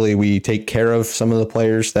players. Hopefully we take care of some of the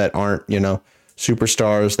players that aren't,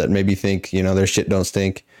 superstars that maybe think, their shit don't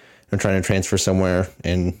stink and trying to transfer somewhere.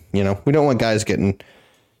 And, we don't want guys getting,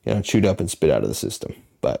 chewed up and spit out of the system.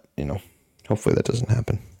 But, hopefully that doesn't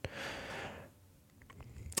happen.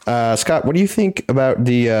 Scott, what do you think about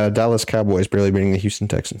the Dallas Cowboys barely beating the Houston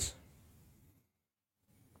Texans?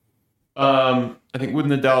 I think when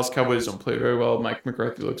the Dallas Cowboys don't play very well, Mike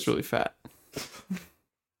McCarthy looks really fat.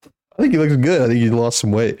 I think he looks good. I think he lost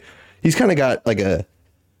some weight. He's kind of got like a,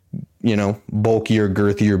 bulkier,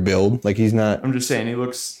 girthier build. Like he's not. I'm just saying he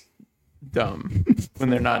looks dumb when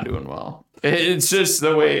they're not doing well. It's just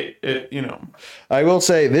the way I will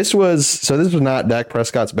say this was not Dak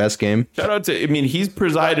Prescott's best game. Shout out to, he's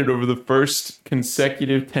presided over the first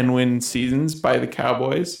consecutive 10-win seasons by the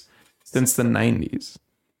Cowboys since the 90s.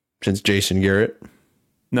 Since Jason Garrett?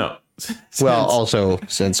 No. Also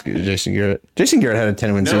since Jason Garrett. Jason Garrett had a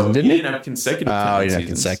 10-win season, didn't he? He didn't have consecutive. Oh, he didn't have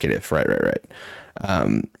consecutive.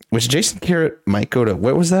 Right. Which Jason Garrett might go to,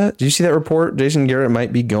 what was that? Did you see that report? Jason Garrett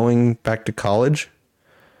might be going back to college.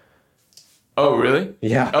 Oh, really?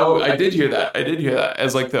 Yeah. Oh, I did hear that.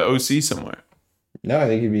 As like the OC somewhere. No, I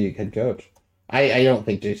think he'd be a head coach. I don't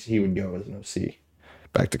think he would go as an OC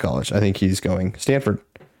back to college. I think he's going Stanford.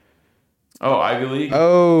 Oh, Ivy League?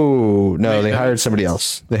 Oh, no, they hired somebody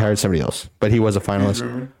else. But he was a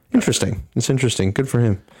finalist. Interesting. It's interesting. Good for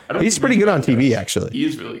him. He's pretty good on TV, actually. He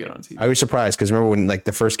is really good on TV. I was surprised because remember when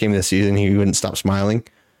the first game of the season, he wouldn't stop smiling,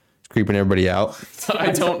 creeping everybody out.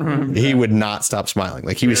 I don't remember. He would not stop smiling.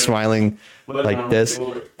 He was smiling like this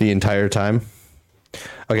the entire time.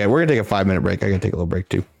 Okay, we're going to take a 5-minute break. I got to take a little break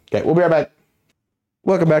too. Okay, we'll be right back.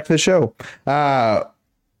 Welcome back to the show.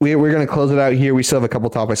 We're going to close it out here. We still have a couple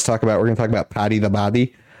topics to talk about. We're going to talk about Paddy the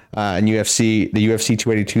Body and the UFC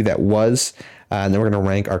 282 that was. And then we're going to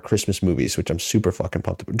rank our Christmas movies, which I'm super fucking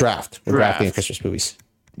pumped about. Draft. We're drafting Christmas movies.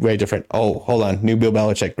 Very different. Oh, hold on. New Bill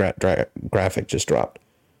Belichick graphic just dropped.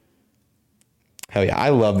 Hell yeah. I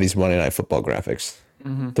love these Monday Night Football graphics.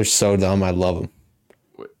 Mm-hmm. They're so dumb. I love them.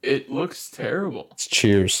 It looks terrible. It's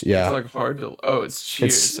Cheers. Yeah. It's hard to... Oh, it's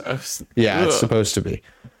Cheers. It's supposed to be.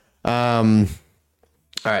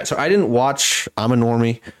 All right, so I didn't watch I'm a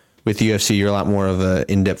Normie. with UFC. You're a lot more of an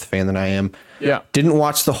in-depth fan than I am. Yeah. Didn't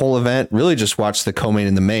watch the whole event. Really just watched the co-main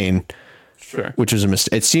and the main. Sure. Which was a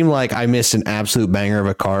mistake. It seemed like I missed an absolute banger of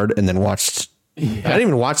a card and then watched. Yeah. I didn't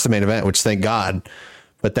even watch the main event, which thank God.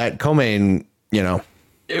 But that co-main,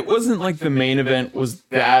 it wasn't like the main event was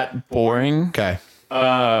that boring. Okay.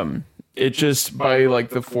 It just by like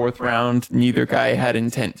the fourth round, neither guy had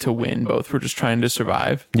intent to win. Both were just trying to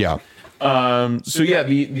survive. Yeah. So yeah,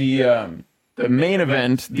 the main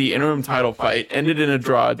event, the interim title fight, ended in a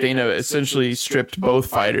draw. Dana essentially stripped both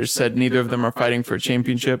fighters, said neither of them are fighting for a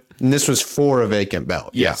championship. And this was for a vacant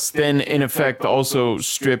belt. Yes. Yeah. Then, in effect, also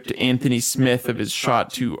stripped Anthony Smith of his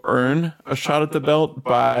shot to earn a shot at the belt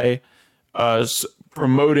by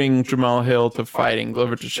promoting Jamal Hill to fighting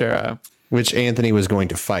Glover Teixeira. Which Anthony was going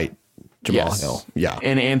to fight Jamal Hill. Yeah.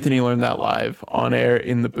 And Anthony learned that live on air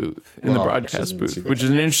in the booth, in the broadcast booth, which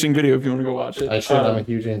is an interesting video if you want to go watch it. I should. I'm a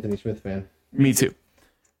huge Anthony Smith fan. Me too.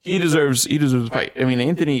 He deserves a fight. I mean,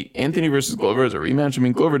 Anthony versus Glover is a rematch. I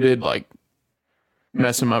mean, Glover did like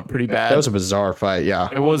mess him up pretty bad. That was a bizarre fight. Yeah,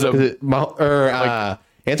 it was Anthony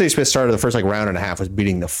Smith started the first round and a half was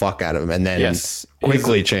beating the fuck out of him, and then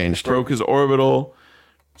quickly changed. Broke his orbital,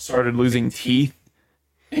 started losing teeth.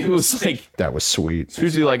 It was like that was sweet.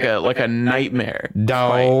 Seriously, like a nightmare.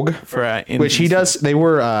 Dog for which he does. They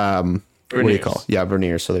were what do you call? Yeah,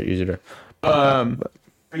 verniers, so they're easier to.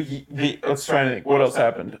 Let's try and think. What else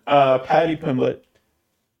happened? Paddy Pimblett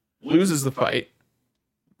loses the fight.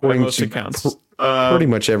 By most accounts, pretty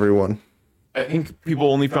much everyone. I think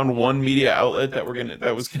people only found one media outlet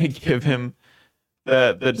that was gonna give him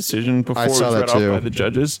the decision before it was read off by the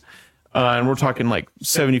judges, and we're talking like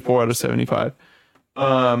 74 out of 75.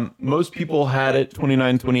 Most people had it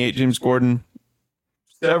 29-28 James Gordon.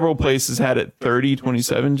 Several places had it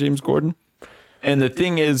 30-27 James Gordon. And the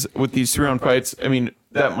thing is, with these 3-round fights, I mean,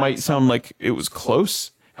 that might sound like it was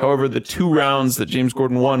close. However, the 2 rounds that James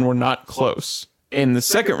Gordon won were not close. In the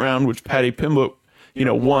second round, which Paddy Pimblett,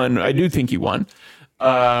 won, I do think he won,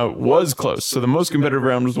 was close. So the most competitive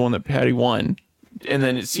round was the one that Paddy won. And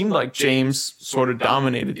then it seemed like James sort of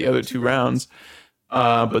dominated the other 2 rounds.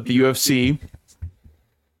 But the UFC,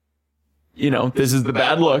 this is the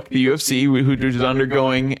bad luck. The UFC, who is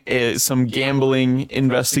undergoing some gambling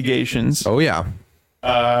investigations. Oh, yeah.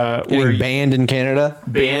 Getting banned in Canada?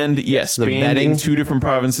 Banned betting in 2 different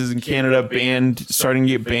provinces in Canada. Starting to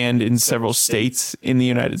get banned in several states in the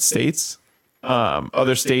United States.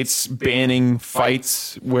 Other states banning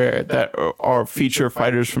fights that are feature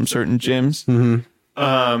fighters from certain gyms. Mm-hmm.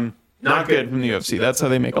 Not good from the UFC. That's how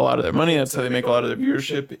they make a lot of their money. That's how they make a lot of their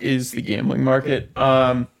viewership, is the gambling market.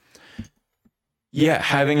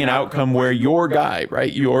 Having an outcome where your guy,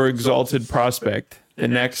 right, your exalted prospect, the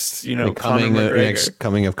next, next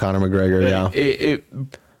coming of Conor McGregor, it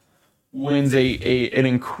wins an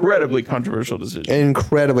incredibly controversial decision.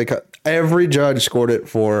 Every judge scored it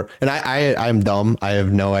for, and I'm dumb. I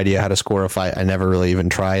have no idea how to score a fight. I never really even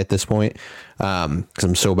try at this point because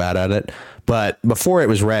I'm so bad at it. But before it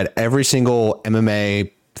was read, every single MMA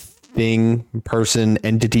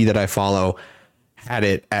entity that I follow had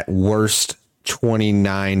it at worst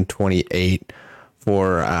 29-28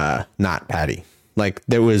 for not Paddy. Like,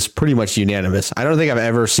 there was pretty much unanimous. I don't think I've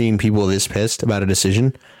ever seen people this pissed about a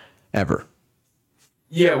decision ever.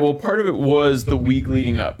 Yeah, well, part of it was the week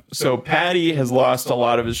leading up. So Paddy has lost a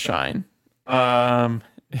lot of his shine. Part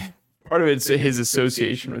of it's his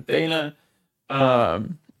association with Dana.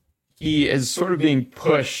 He is sort of being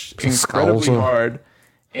pushed incredibly hard,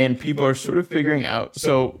 and people are sort of figuring out.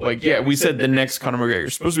 So, we said the next Conor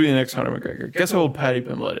McGregor. Supposed to be the next Conor McGregor. Guess how old Paddy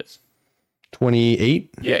Pimblett is? 28?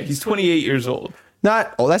 Yeah, he's 28 years old.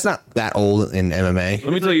 That's not that old in MMA.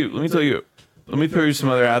 Let me tell you some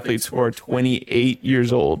other athletes who are 28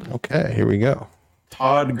 years old. Okay, here we go.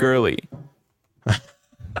 Todd Gurley.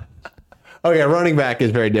 Okay, running back is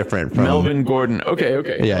very different from Melvin Gordon.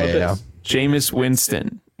 Okay. Yeah. Jameis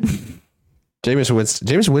Winston. Jameis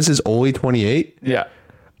Winston's only 28? Yeah.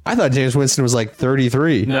 I thought Jameis Winston was like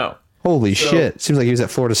 33. No. Holy shit. Seems like he was at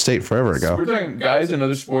Florida State forever ago. We're talking guys in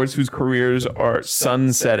other sports whose careers are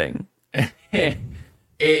sunsetting. And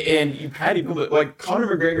Paddy Pimblett, like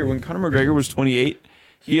Conor McGregor, when Conor McGregor was 28,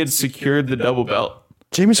 he had secured the double belt.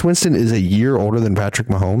 Jameis Winston is a year older than Patrick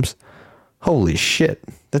Mahomes. Holy shit.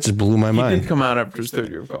 That just blew my mind. He did come out after his 3rd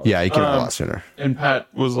year of college. Yeah, he came out a lot sooner. And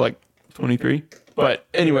Pat was like 23. But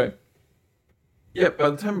anyway. Yeah, by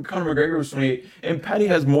the time Conor McGregor was 28, and Paddy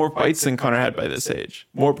has more fights than Conor had by this age.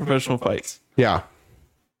 More professional fights. Yeah.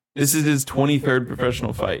 This is his 23rd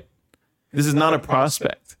professional fight. This is not a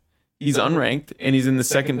prospect. He's unranked, and he's in the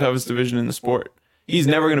 2nd toughest division in the sport. He's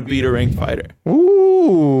never going to beat a ranked fighter.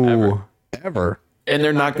 Ooh. Ever. And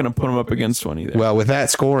they're not going to put him up against one either. Well, with that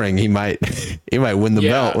scoring, he might win the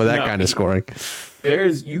belt with that kind of scoring.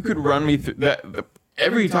 You could run me through that.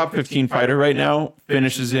 Every top 15 fighter right now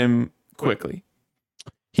finishes him quickly.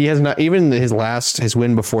 He has not, even his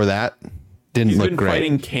win before that didn't look great. He's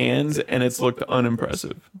been fighting cans and it's looked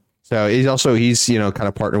unimpressive. So he's kind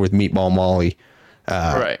of partnered with Meatball Molly,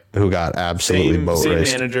 who got absolutely boat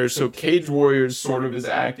raced. Same manager. So Cage Warriors sort of is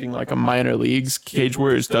acting like a minor leagues. Cage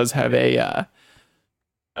Warriors does have a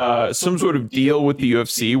some sort of deal with the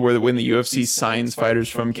UFC where when the UFC signs fighters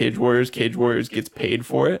from Cage Warriors gets paid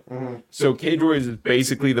for it. Mm-hmm. So Cage Warriors is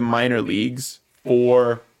basically the minor leagues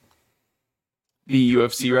for the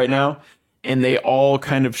UFC right now. And they all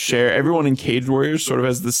kind of share. Everyone in Cage Warriors sort of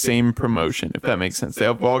has the same promotion, if that makes sense. They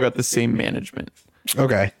have all got the same management.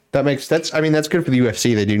 Okay, that's good for the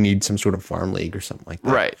UFC. They do need some sort of farm league or something like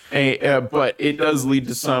that, right? But it does lead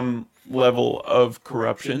to some level of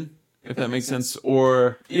corruption, if that makes sense.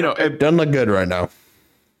 Or it doesn't look good right now.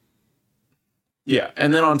 Yeah,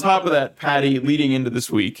 and then on top of that, Paddy, leading into this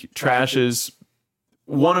week, trashes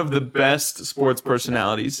one of the best sports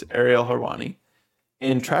personalities, Ariel Helwani.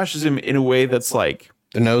 And trashes him in a way that's like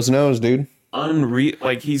the nose, dude. Unreal.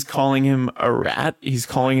 Like he's calling him a rat. He's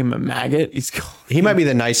calling him a maggot. He might be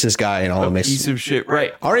the nicest guy in all of this. Piece of shit,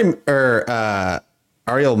 right?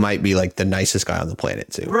 Ariel might be like the nicest guy on the planet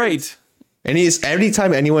too, right? And every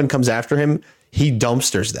time anyone comes after him, he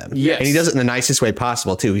dumpsters them. Yes, and he does it in the nicest way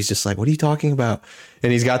possible too. He's just like, "What are you talking about?"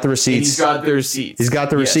 And he's got the receipts. He's got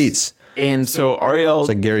the receipts. And so Ariel, it's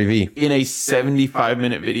like Gary Vee, in a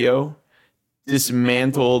 75-minute video,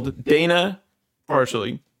 dismantled Dana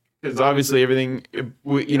partially, because obviously everything, if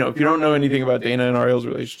you don't know anything about Dana and Ariel's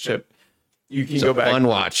relationship, you can go back. Fun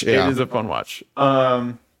watch. Yeah. It is a fun watch.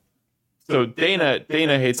 So Dana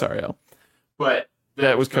hates Ariel, but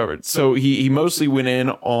that was covered. So he mostly went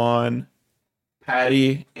in on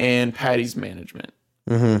Paddy and Paddy's management.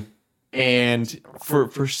 Mm-hmm. And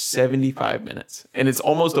for 75 minutes, and it's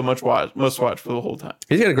almost a must watch for the whole time.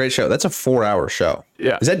 He's got a great show. That's a 4-hour show.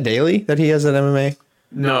 Yeah. Is that daily that he has at MMA?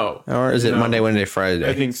 No. Or is it Monday, Wednesday, Friday?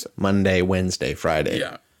 I think so. Monday, Wednesday, Friday.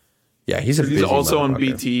 Yeah. Yeah, he's also on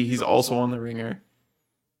BT. He's also on The Ringer.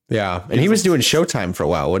 Yeah, and he was doing Showtime for a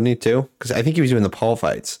while, wasn't he too? Because I think he was doing the Paul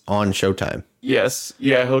fights on Showtime. Yes.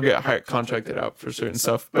 Yeah, he'll get contracted out for certain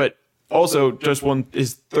stuff, but also just won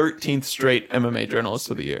his 13th straight MMA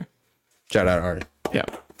Journalist of the Year. Shout out Artie. Yeah.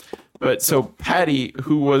 But so Paddy,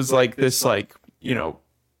 who was like this,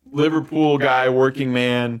 Liverpool guy, working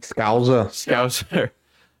man. Scouser.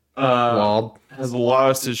 Has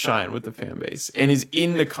lost his shine with the fan base and is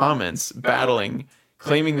in the comments battling,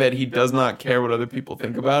 claiming that he does not care what other people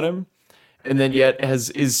think about him. And then yet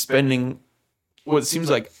is spending what seems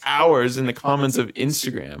like hours in the comments of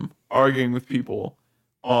Instagram arguing with people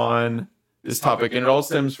on this topic. And it all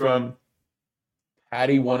stems from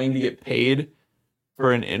Paddy wanting to get paid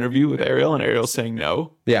for an interview with Ariel and Ariel saying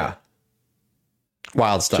no. Yeah.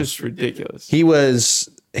 Wild stuff. Just ridiculous. He was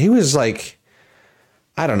like,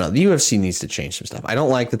 I don't know. The UFC needs to change some stuff. I don't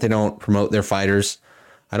like that they don't promote their fighters.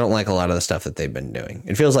 I don't like a lot of the stuff that they've been doing.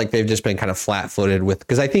 It feels like they've just been kind of flat-footed with,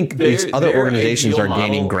 because I think these other organizations are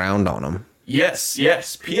gaining ground on them. Yes.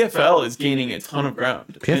 PFL is gaining a ton of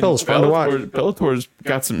ground. PFL is fun to watch. Bellator's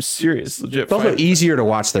got some serious, legit. It's also easier to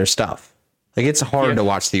watch their stuff. Like, it's hard to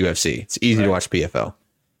watch the UFC. It's easy to watch PFL.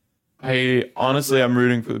 I'm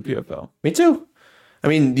rooting for the PFL. Me too. I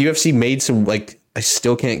mean, the UFC made some, I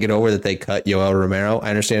still can't get over that they cut Yoel Romero. I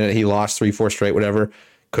understand that he lost 3-4 straight, whatever.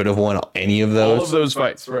 Could have won any of those. All of those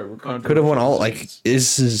fights, right? Could have won all.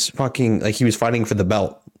 Is his fucking, he was fighting for the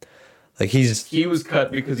belt. He was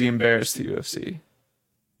cut because he embarrassed the UFC.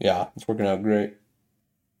 Yeah, it's working out great.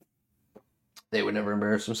 They would never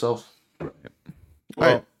embarrass themselves. Right.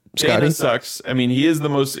 Well, Dana sucks. I mean, he is the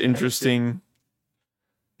most interesting,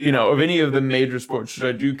 of any of the major sports, which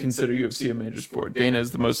I do consider UFC a major sport. Dana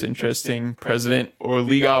is the most interesting president or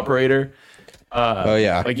league operator.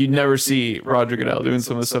 Yeah. You'd never see Roger Goodell doing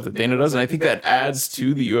some of the stuff that Dana does, and I think that adds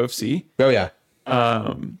to the UFC. Oh, yeah.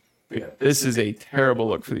 This is a terrible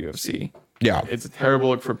look for the UFC. Yeah. It's a terrible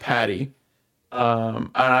look for Paddy. And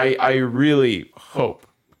I really hope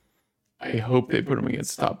they put him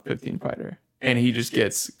against a top 15 fighter. And he just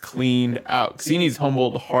gets cleaned out because he needs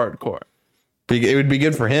humbled hardcore. It would be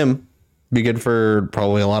good for him. Be good for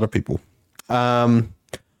probably a lot of people. All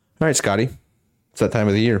right, Scotty. It's that time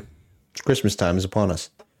of the year. It's Christmas time is upon us.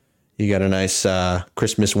 You got a nice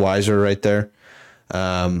Christmas Weiser right there.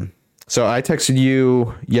 So I texted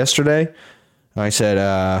you yesterday. I said,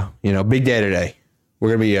 big day today. We're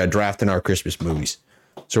going to be drafting our Christmas movies.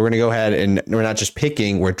 So we're going to go ahead and we're not just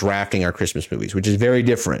picking, we're drafting our Christmas movies, which is very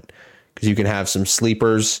different. because you can have some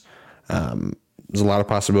sleepers. There's a lot of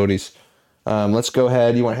possibilities. Let's go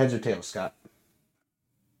ahead. You want heads or tails, Scott?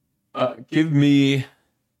 Give me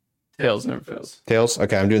tails. Never fails. Tails.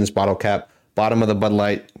 Okay, I'm doing this bottle cap. Bottom of the Bud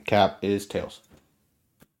Light cap is tails.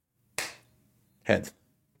 Heads.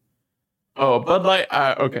 Oh, Bud Light.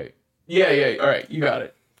 Okay. Yeah. All right, you got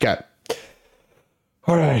it. Got it.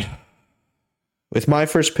 All right. With my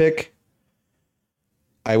first pick,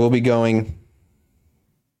 I will be going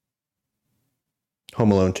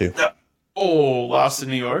Home Alone 2. Oh, Lost in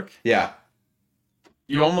New York. Yeah.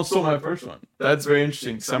 You almost stole my first one. That's very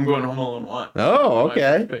interesting because I'm going Home Alone 1. Oh,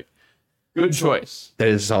 okay. Good choice. That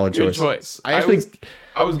is a solid choice. Good choice. I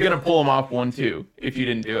was gonna pull them off 1 2 if you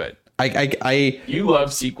didn't do it. You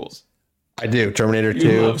love sequels. I do. Terminator 2.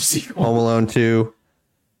 You love sequels. Home Alone 2.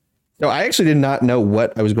 No, I actually did not know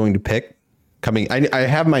what I was going to pick. I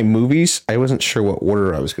have my movies. I wasn't sure what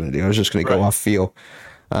order I was going to do. I was just going to go off feel.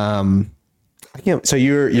 So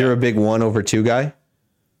you're a big 1 over 2 guy?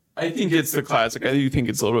 I think it's the classic. I do think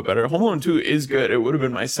it's a little bit better. Home Alone 2 is good. It would have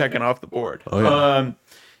been my second off the board. Oh, yeah.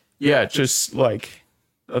 Yeah, just like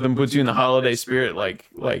nothing puts you in the holiday spirit like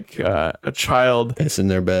a child Piss in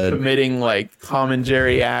their bed. committing like Tom and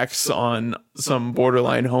Jerry acts on some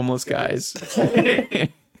borderline homeless guys.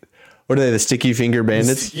 What are they, the Sticky Finger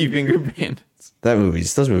Bandits? Sticky Finger Bandits.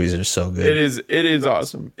 Those movies are so good. It is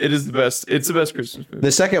awesome. It is the best. It's the best Christmas movie.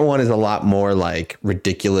 The second one is a lot more like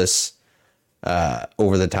ridiculous,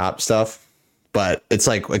 over the top stuff, but it's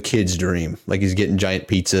like a kid's dream. Like he's getting giant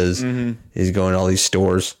pizzas. Mm-hmm. He's going to all these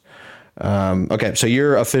stores. Okay, so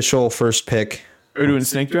your official first pick. Are we doing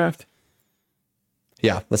snake draft?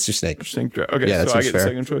 Yeah, let's do snake. Snake draft. Okay, yeah, so I get fair. the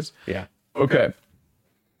second choice. Yeah. Okay.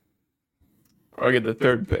 I get the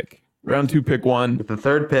third pick. Round 2, pick 1. The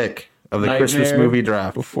third pick of the Nightmare Christmas movie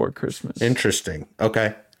draft. Before Christmas. Interesting.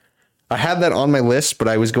 Okay. I had that on my list, but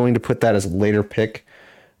I was going to put that as a later pick.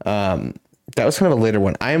 That was kind of a later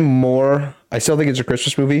one. I still think it's a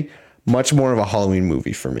Christmas movie, much more of a Halloween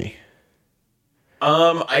movie for me.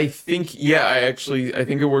 I think I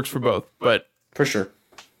think it works for both, but For sure.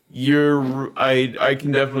 I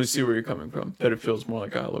can definitely see where you're coming from, that it feels more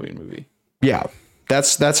like a Halloween movie. Yeah.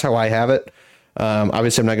 That's how I have it.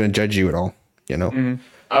 Obviously I'm not going to judge you at all, you know. Mm-hmm.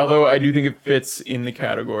 Although I do think it fits in the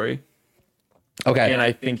category. Okay. And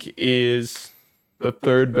I think is the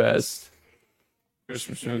third best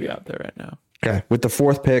Christmas movie out there right now. Okay. With the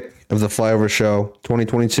fourth pick of the Flyover Show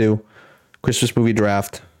 2022 Christmas movie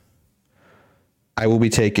draft, I will be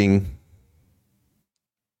taking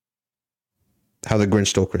How the Grinch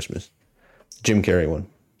Stole Christmas. Jim Carrey one.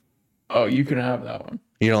 Oh, you can have that one.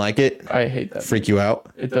 You don't like it? I hate that. Freak you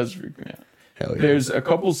out? It does freak me out. Hell yeah. There's a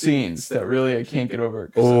couple scenes that really I can't get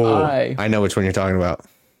over. Oh, I know which one you're talking about.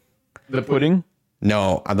 The pudding?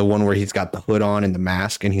 No, the one where he's got the hood on and the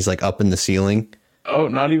mask and he's like up in the ceiling. Oh,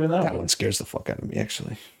 not even that That one. one scares the fuck out of me,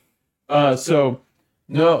 actually. So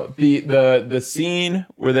no, the scene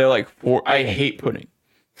where they're like I hate pudding.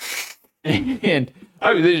 And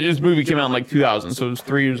this movie came out in like 2000, so it was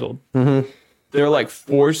 3 years old. Mm-hmm. They're like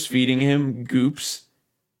force feeding him goops.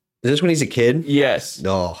 Is this when he's a kid? Yes.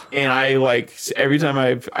 No. And I like every time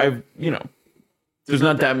I've there's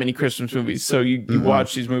not that many Christmas movies, so you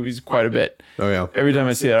watch these movies quite a bit. Oh yeah. Every time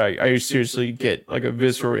I see that, I seriously get like a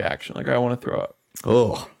visceral reaction, like I want to throw up.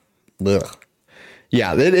 Oh, ugh.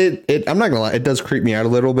 Yeah. It I'm not gonna lie, it does creep me out a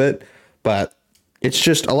little bit, but it's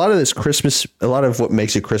just a lot of this Christmas. A lot of what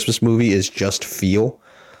makes a Christmas movie is just feel.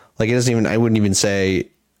 Like it doesn't even. I wouldn't even say.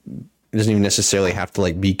 It doesn't even necessarily have to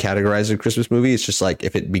like be categorized as a Christmas movie. It's just like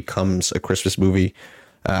if it becomes a Christmas movie,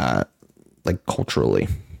 like culturally.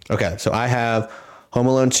 Okay, so I have Home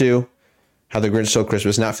Alone 2, How the Grinch Stole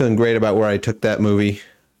Christmas. Not feeling great about where I took that movie.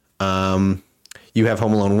 You have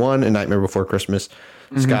Home Alone 1 and Nightmare Before Christmas.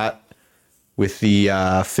 Mm-hmm. Scott, with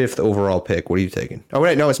the fifth overall pick, what are you taking? Oh,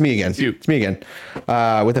 wait, no, it's me again. It's me again.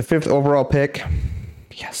 With the fifth overall pick,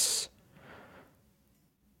 yes.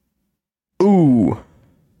 Ooh.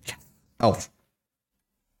 Elf's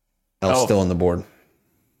still on the board.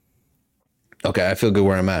 Okay, I feel good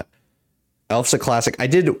where I'm at. Elf's a classic. I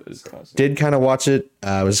did kind of watch it.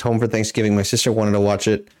 I was home for Thanksgiving. My sister wanted to watch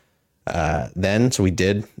it then, so we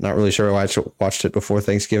did. Not really sure why I watched it before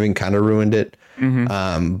Thanksgiving. Kind of ruined it.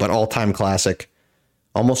 Mm-hmm. But all-time classic.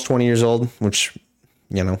 Almost 20 years old, which,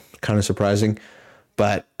 kind of surprising.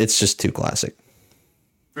 But it's just too classic.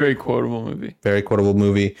 Very quotable movie. Very quotable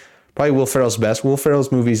movie. Probably Will Ferrell's best. Will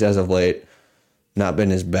Ferrell's movies as of late not been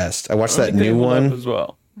his best. I watched that new one as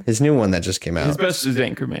well. His new one that just came out. His best is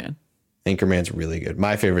Anchorman. Anchorman's really good.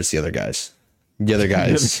 My favorite's The Other Guys. The Other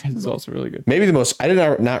Guys is also really good. Maybe the most. I did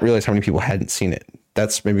not realize how many people hadn't seen it.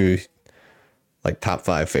 That's maybe like top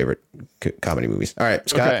 5 favorite comedy movies. All right,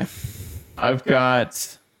 Scott. Okay. I've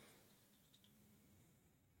got.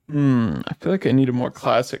 I feel like I need a more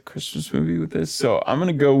classic Christmas movie with this, so I'm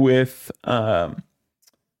gonna go with. I'm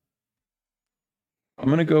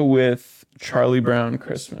gonna go with Charlie Brown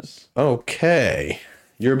Christmas. Okay,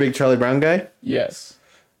 you're a big Charlie Brown guy. Yes.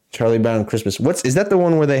 Charlie Brown Christmas. Is that the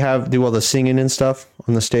one where they do all the singing and stuff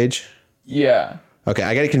on the stage? Yeah. Okay,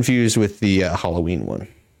 I got it confused with the Halloween one.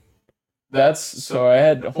 So I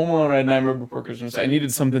had Home Alone, I had Nightmare Before Christmas. I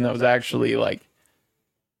needed something that was actually like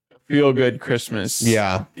a feel good Christmas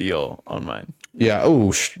deal on mine. Yeah.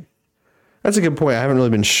 Oh, that's a good point. I haven't really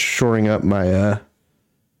been shoring up my.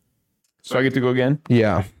 So I get to go again?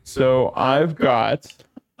 Yeah. So I've got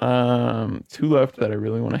 2 left that I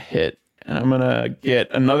really want to hit. And I'm going to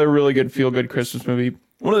get another really good feel good Christmas movie.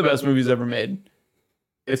 One of the best movies ever made.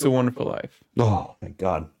 It's a Wonderful Life. Oh, my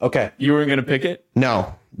God. Okay. You weren't going to pick it?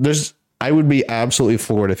 No. I would be absolutely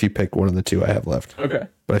floored if you picked one of the 2 I have left. Okay.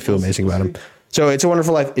 But I feel amazing about him. So It's a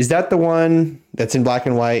Wonderful Life. Is that the one that's in black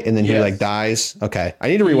and white and then he like dies? Okay. I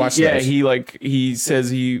need to rewatch that. Yeah, he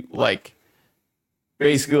says he like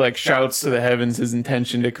basically like shouts to the heavens his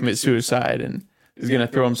intention to commit suicide and is going to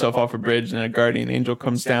throw himself off a bridge, and a guardian angel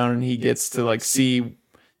comes down and he gets to like see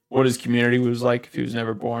what his community was like if he was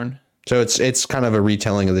never born. So it's kind of a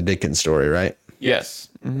retelling of the Dickens story, right? Yes.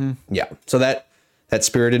 Mm-hmm. Yeah. So that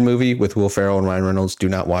Spirited movie with Will Ferrell and Ryan Reynolds, do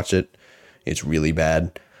not watch it. It's really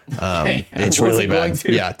bad. It's really bad.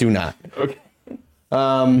 Yeah, do not. Okay.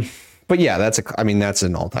 But yeah, that's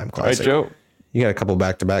an all-time classic. All right, Joe. You got a couple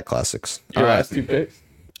back-to-back classics. Your last 2 picks.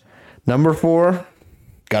 Number 4,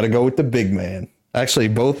 got to go with the big man. Actually,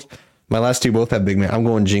 my last 2 both have big man. I'm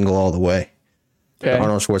going Jingle All the Way. Okay.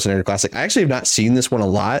 Arnold Schwarzenegger classic. I actually have not seen this one a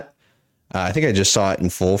lot. I think I just saw it in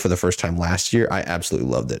full for the first time last year. I absolutely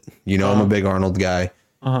loved it. I'm a big Arnold guy.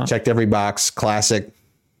 Checked every box. Classic.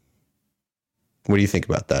 What do you think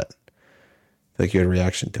about that? I feel like you had a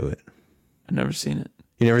reaction to it. I've never seen it.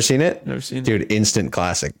 You never seen it? Never seen it. Dude, instant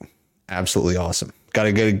classic. Absolutely awesome. Got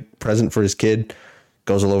a good present for his kid.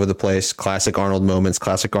 Goes all over the place. Classic Arnold moments.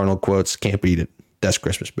 Classic Arnold quotes. Can't beat it. That's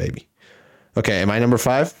Christmas, baby. Okay, am I number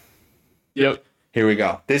 5? Yep. Here we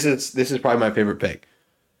go. This is probably my favorite pick.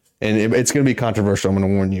 And it's going to be controversial. I'm going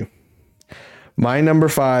to warn you. My number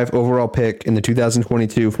 5 overall pick in the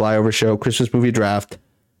 2022 Flyover Show Christmas movie draft,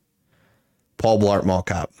 Paul Blart Mall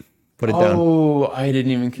Cop. Put it down. Oh, I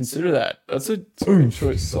didn't even consider that. That's a good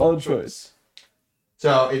choice. Solid choice.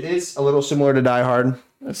 So it is a little similar to Die Hard.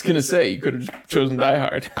 I was going to say, you could have chosen Die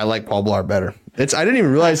Hard. I like Paul Blart better. I didn't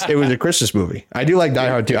even realize it was a Christmas movie. I do like Die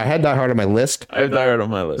Hard too. I had Die Hard on my list. I have Die Hard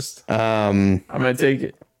on my list. I'm going to take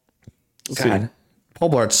it. We'll see. Paul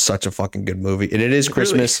Blart's such a fucking good movie. And it is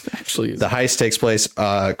Christmas. Really, actually, the heist takes place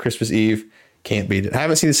Christmas Eve. Can't beat it. I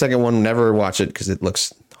haven't seen the second one. Never watch it because it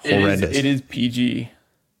looks horrendous. It is PG.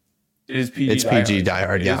 It is PG. It's PG Die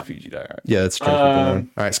Hard. Yeah. It is PG Die Hard. Yeah, that's true. All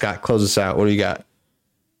right, Scott, close us out. What do you got?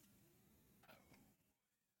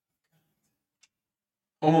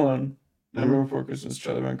 Home Alone, Nightmare Before Christmas,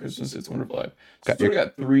 Charlie Brown Christmas, It's a Wonderful Life. So we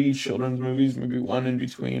got 3 children's movies, maybe 1 in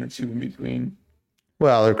between or 2 in between.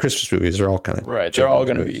 Well, they're Christmas movies. They're all kind of right. They're all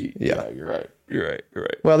going to be. Yeah, you're right.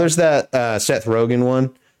 Well, there's that Seth Rogen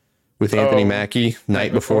one with Anthony Mackie,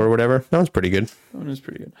 Night Before or whatever. That one's pretty good. That one is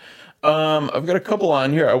pretty good. I've got a couple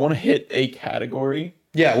on here. I want to hit a category.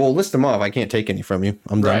 Yeah, well, list them off. I can't take any from you.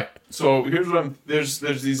 I'm done. Right. So here's what there's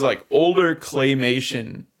these like older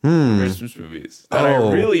claymation Christmas movies that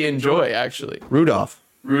I really enjoy, actually. Rudolph,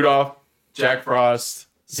 Jack Frost,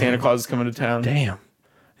 Santa Claus is Coming to Town. Damn.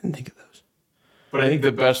 I didn't think of those. But I think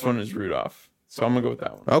the best one is Rudolph. So I'm going to go with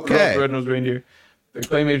that one. Okay. Rudolph the Red-Nosed Reindeer. The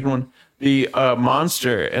claymation one. The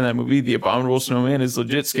monster in that movie, The Abominable Snowman, is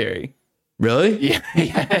legit scary. Really? Yeah.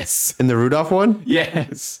 Yes. In the Rudolph one?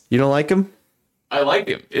 Yes. You don't like him? I like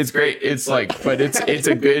him. It's great. It's like, but it's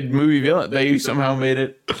a good movie villain. They somehow made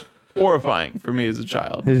it horrifying for me as a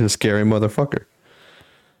child. He's a scary motherfucker.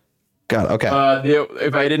 God, okay.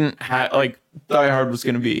 If I didn't have, like, Die Hard was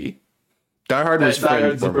going to be. Die Hard was Die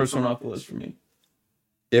Hard's the first one off the list for me.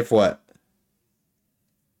 If what?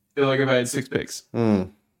 I feel like if I had 6 picks, Die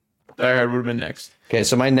Hard would have been next. Okay,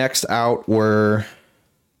 so my next out were.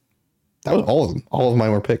 That was all of them. All of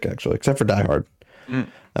mine were picked, actually, except for Die Hard.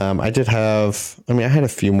 I did have. I had a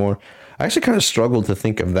few more. I actually kind of struggled to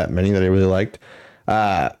think of that many that I really liked.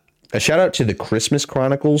 A shout out to the Christmas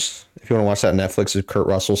Chronicles. If you want to watch that on Netflix, is Kurt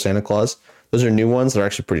Russell, Santa Claus. Those are new ones. They're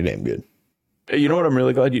actually pretty damn good. You know what I'm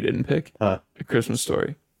really glad you didn't pick? A Christmas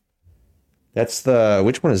Story. That's the.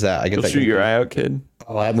 Which one is that? I get You'll that. Shoot Your Eye Out, Kid.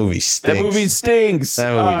 Oh, that movie stinks. That movie stinks.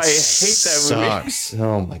 That movie I hate that movie. sucks.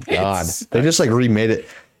 Oh my god. They just like remade it.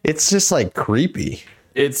 It's just like creepy.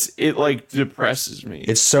 It like depresses me.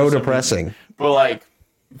 It's so depressing. Reason. But like,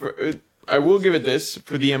 I will give it this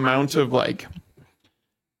for the amount of like,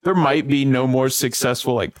 there might be no more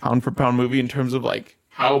successful like pound for pound movie in terms of like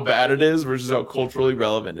how bad it is versus how culturally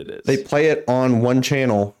relevant it is. They play it on one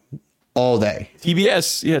channel all day.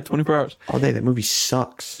 TBS, yeah, 24 hours. All day. That movie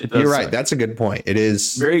sucks. You're right. Suck. That's a good point. It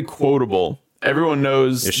is very quotable. Everyone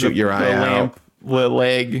knows shoot your eye out. The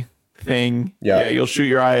leg thing. Yeah, you'll shoot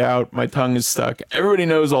your eye out. My tongue is stuck. Everybody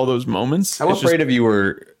knows all those moments. How afraid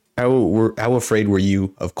were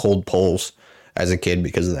you of cold poles as a kid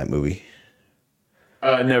because of that movie?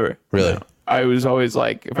 Never. Really? No. I was always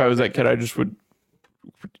like, if I was that kid, I just would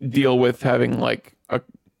deal with having like a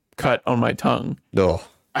cut on my tongue. Oh.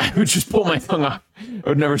 I would just pull my tongue off. I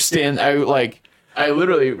would never stand. I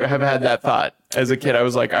literally have had that thought as a kid. I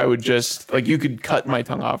was like, I would just like, you could cut my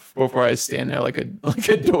tongue off before I stand there like a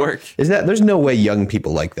dork. There's no way young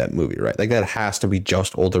people like that movie, right? Like that has to be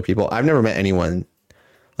just older people. I've never met anyone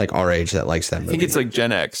like our age that likes that movie. I think it's like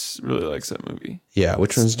Gen X really likes that movie. Yeah.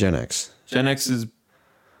 Which one's Gen X? Gen X is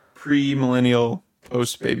pre-millennial,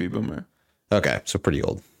 post-baby boomer. Okay. So pretty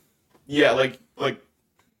old. Yeah. Like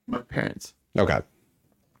my parents. Okay.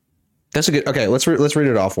 That's a good. Okay, let's read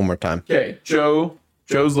it off one more time. Okay,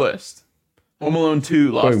 Joe's list: Home Alone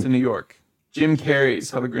 2, Lost in New York; Jim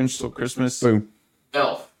Carrey's How the Grinch Stole Christmas; Boom.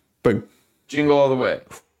 Elf; Boom. Jingle All the Way;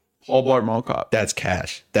 Paul Blart Mall Cop. That's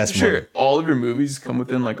cash. That's sure. Money. All of your movies come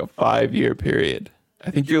within like a 5-year period.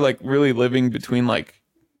 I think you're like really living between like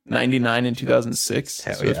 99 and 2006.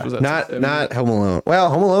 Hell so yeah. Not Home Alone. Well,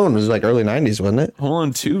 Home Alone was like early 90s, wasn't it? Home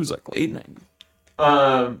Alone 2 was like late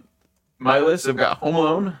 90s. My list, I've got Home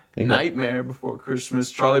Alone, Nightmare Before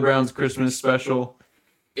Christmas, Charlie Brown's Christmas Special,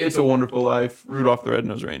 It's a Wonderful Life, Rudolph the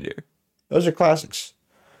Red-Nosed Reindeer. Those are classics.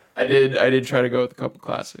 I did try to go with a couple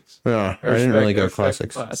classics. Yeah, I didn't really go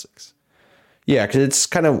classics. Yeah, because it's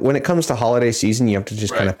kind of, when it comes to holiday season, you have to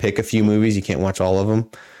just kind of pick a few movies. You can't watch all of them.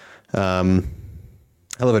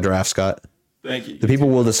 I love a draft, Scott. Thank you. The people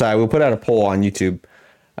will decide. We'll put out a poll on YouTube.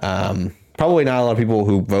 Probably not a lot of people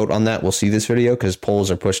who vote on that will see this video because polls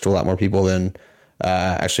are pushed to a lot more people than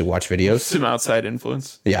actually watch videos. Some outside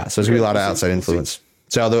influence. Yeah, so there's going to be a lot of outside influence.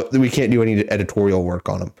 So we can't do any editorial work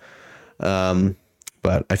on them.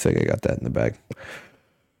 But I think I got that in the bag.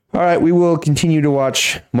 All right, we will continue to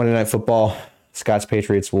watch Monday Night Football. Scott's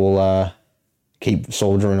Patriots will keep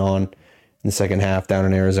soldiering on in the second half down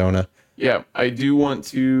in Arizona. Yeah, I do want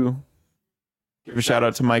to give a shout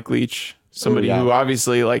out to Mike Leach, somebody who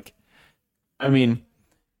obviously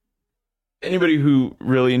anybody who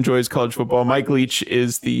really enjoys college football, Mike Leach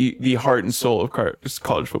is the heart and soul of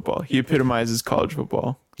college football. He epitomizes college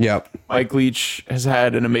football. Yep. Mike Leach has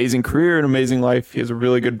had an amazing career, an amazing life. He has a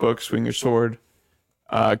really good book, Swing Your Sword.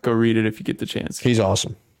 Go read it if you get the chance. He's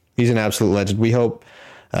awesome. He's an absolute legend. We hope,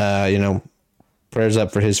 prayers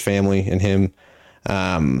up for his family and him.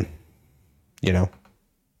 What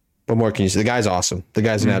more can you say? The guy's awesome. The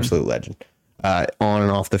guy's an absolute legend. On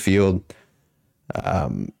and off the field.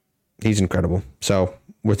 He's incredible. So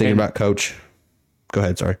we're thinking about Coach. Go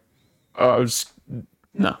ahead. Sorry.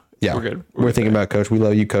 No. Yeah, we're good. We're thinking about Coach. We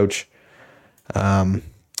love you, Coach.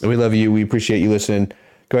 We love you. We appreciate you listening.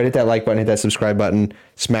 Go ahead, hit that like button, hit that subscribe button,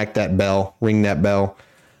 smack that bell, ring that bell.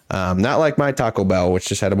 Not like my Taco Bell, which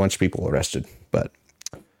just had a bunch of people arrested, but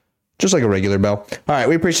just like a regular bell. All right,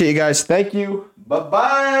 we appreciate you guys. Thank you.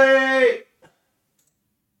 Bye-bye.